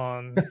soon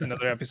on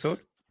another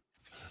episode.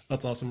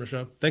 That's awesome,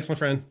 Rashad. Thanks, my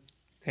friend.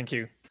 Thank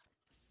you.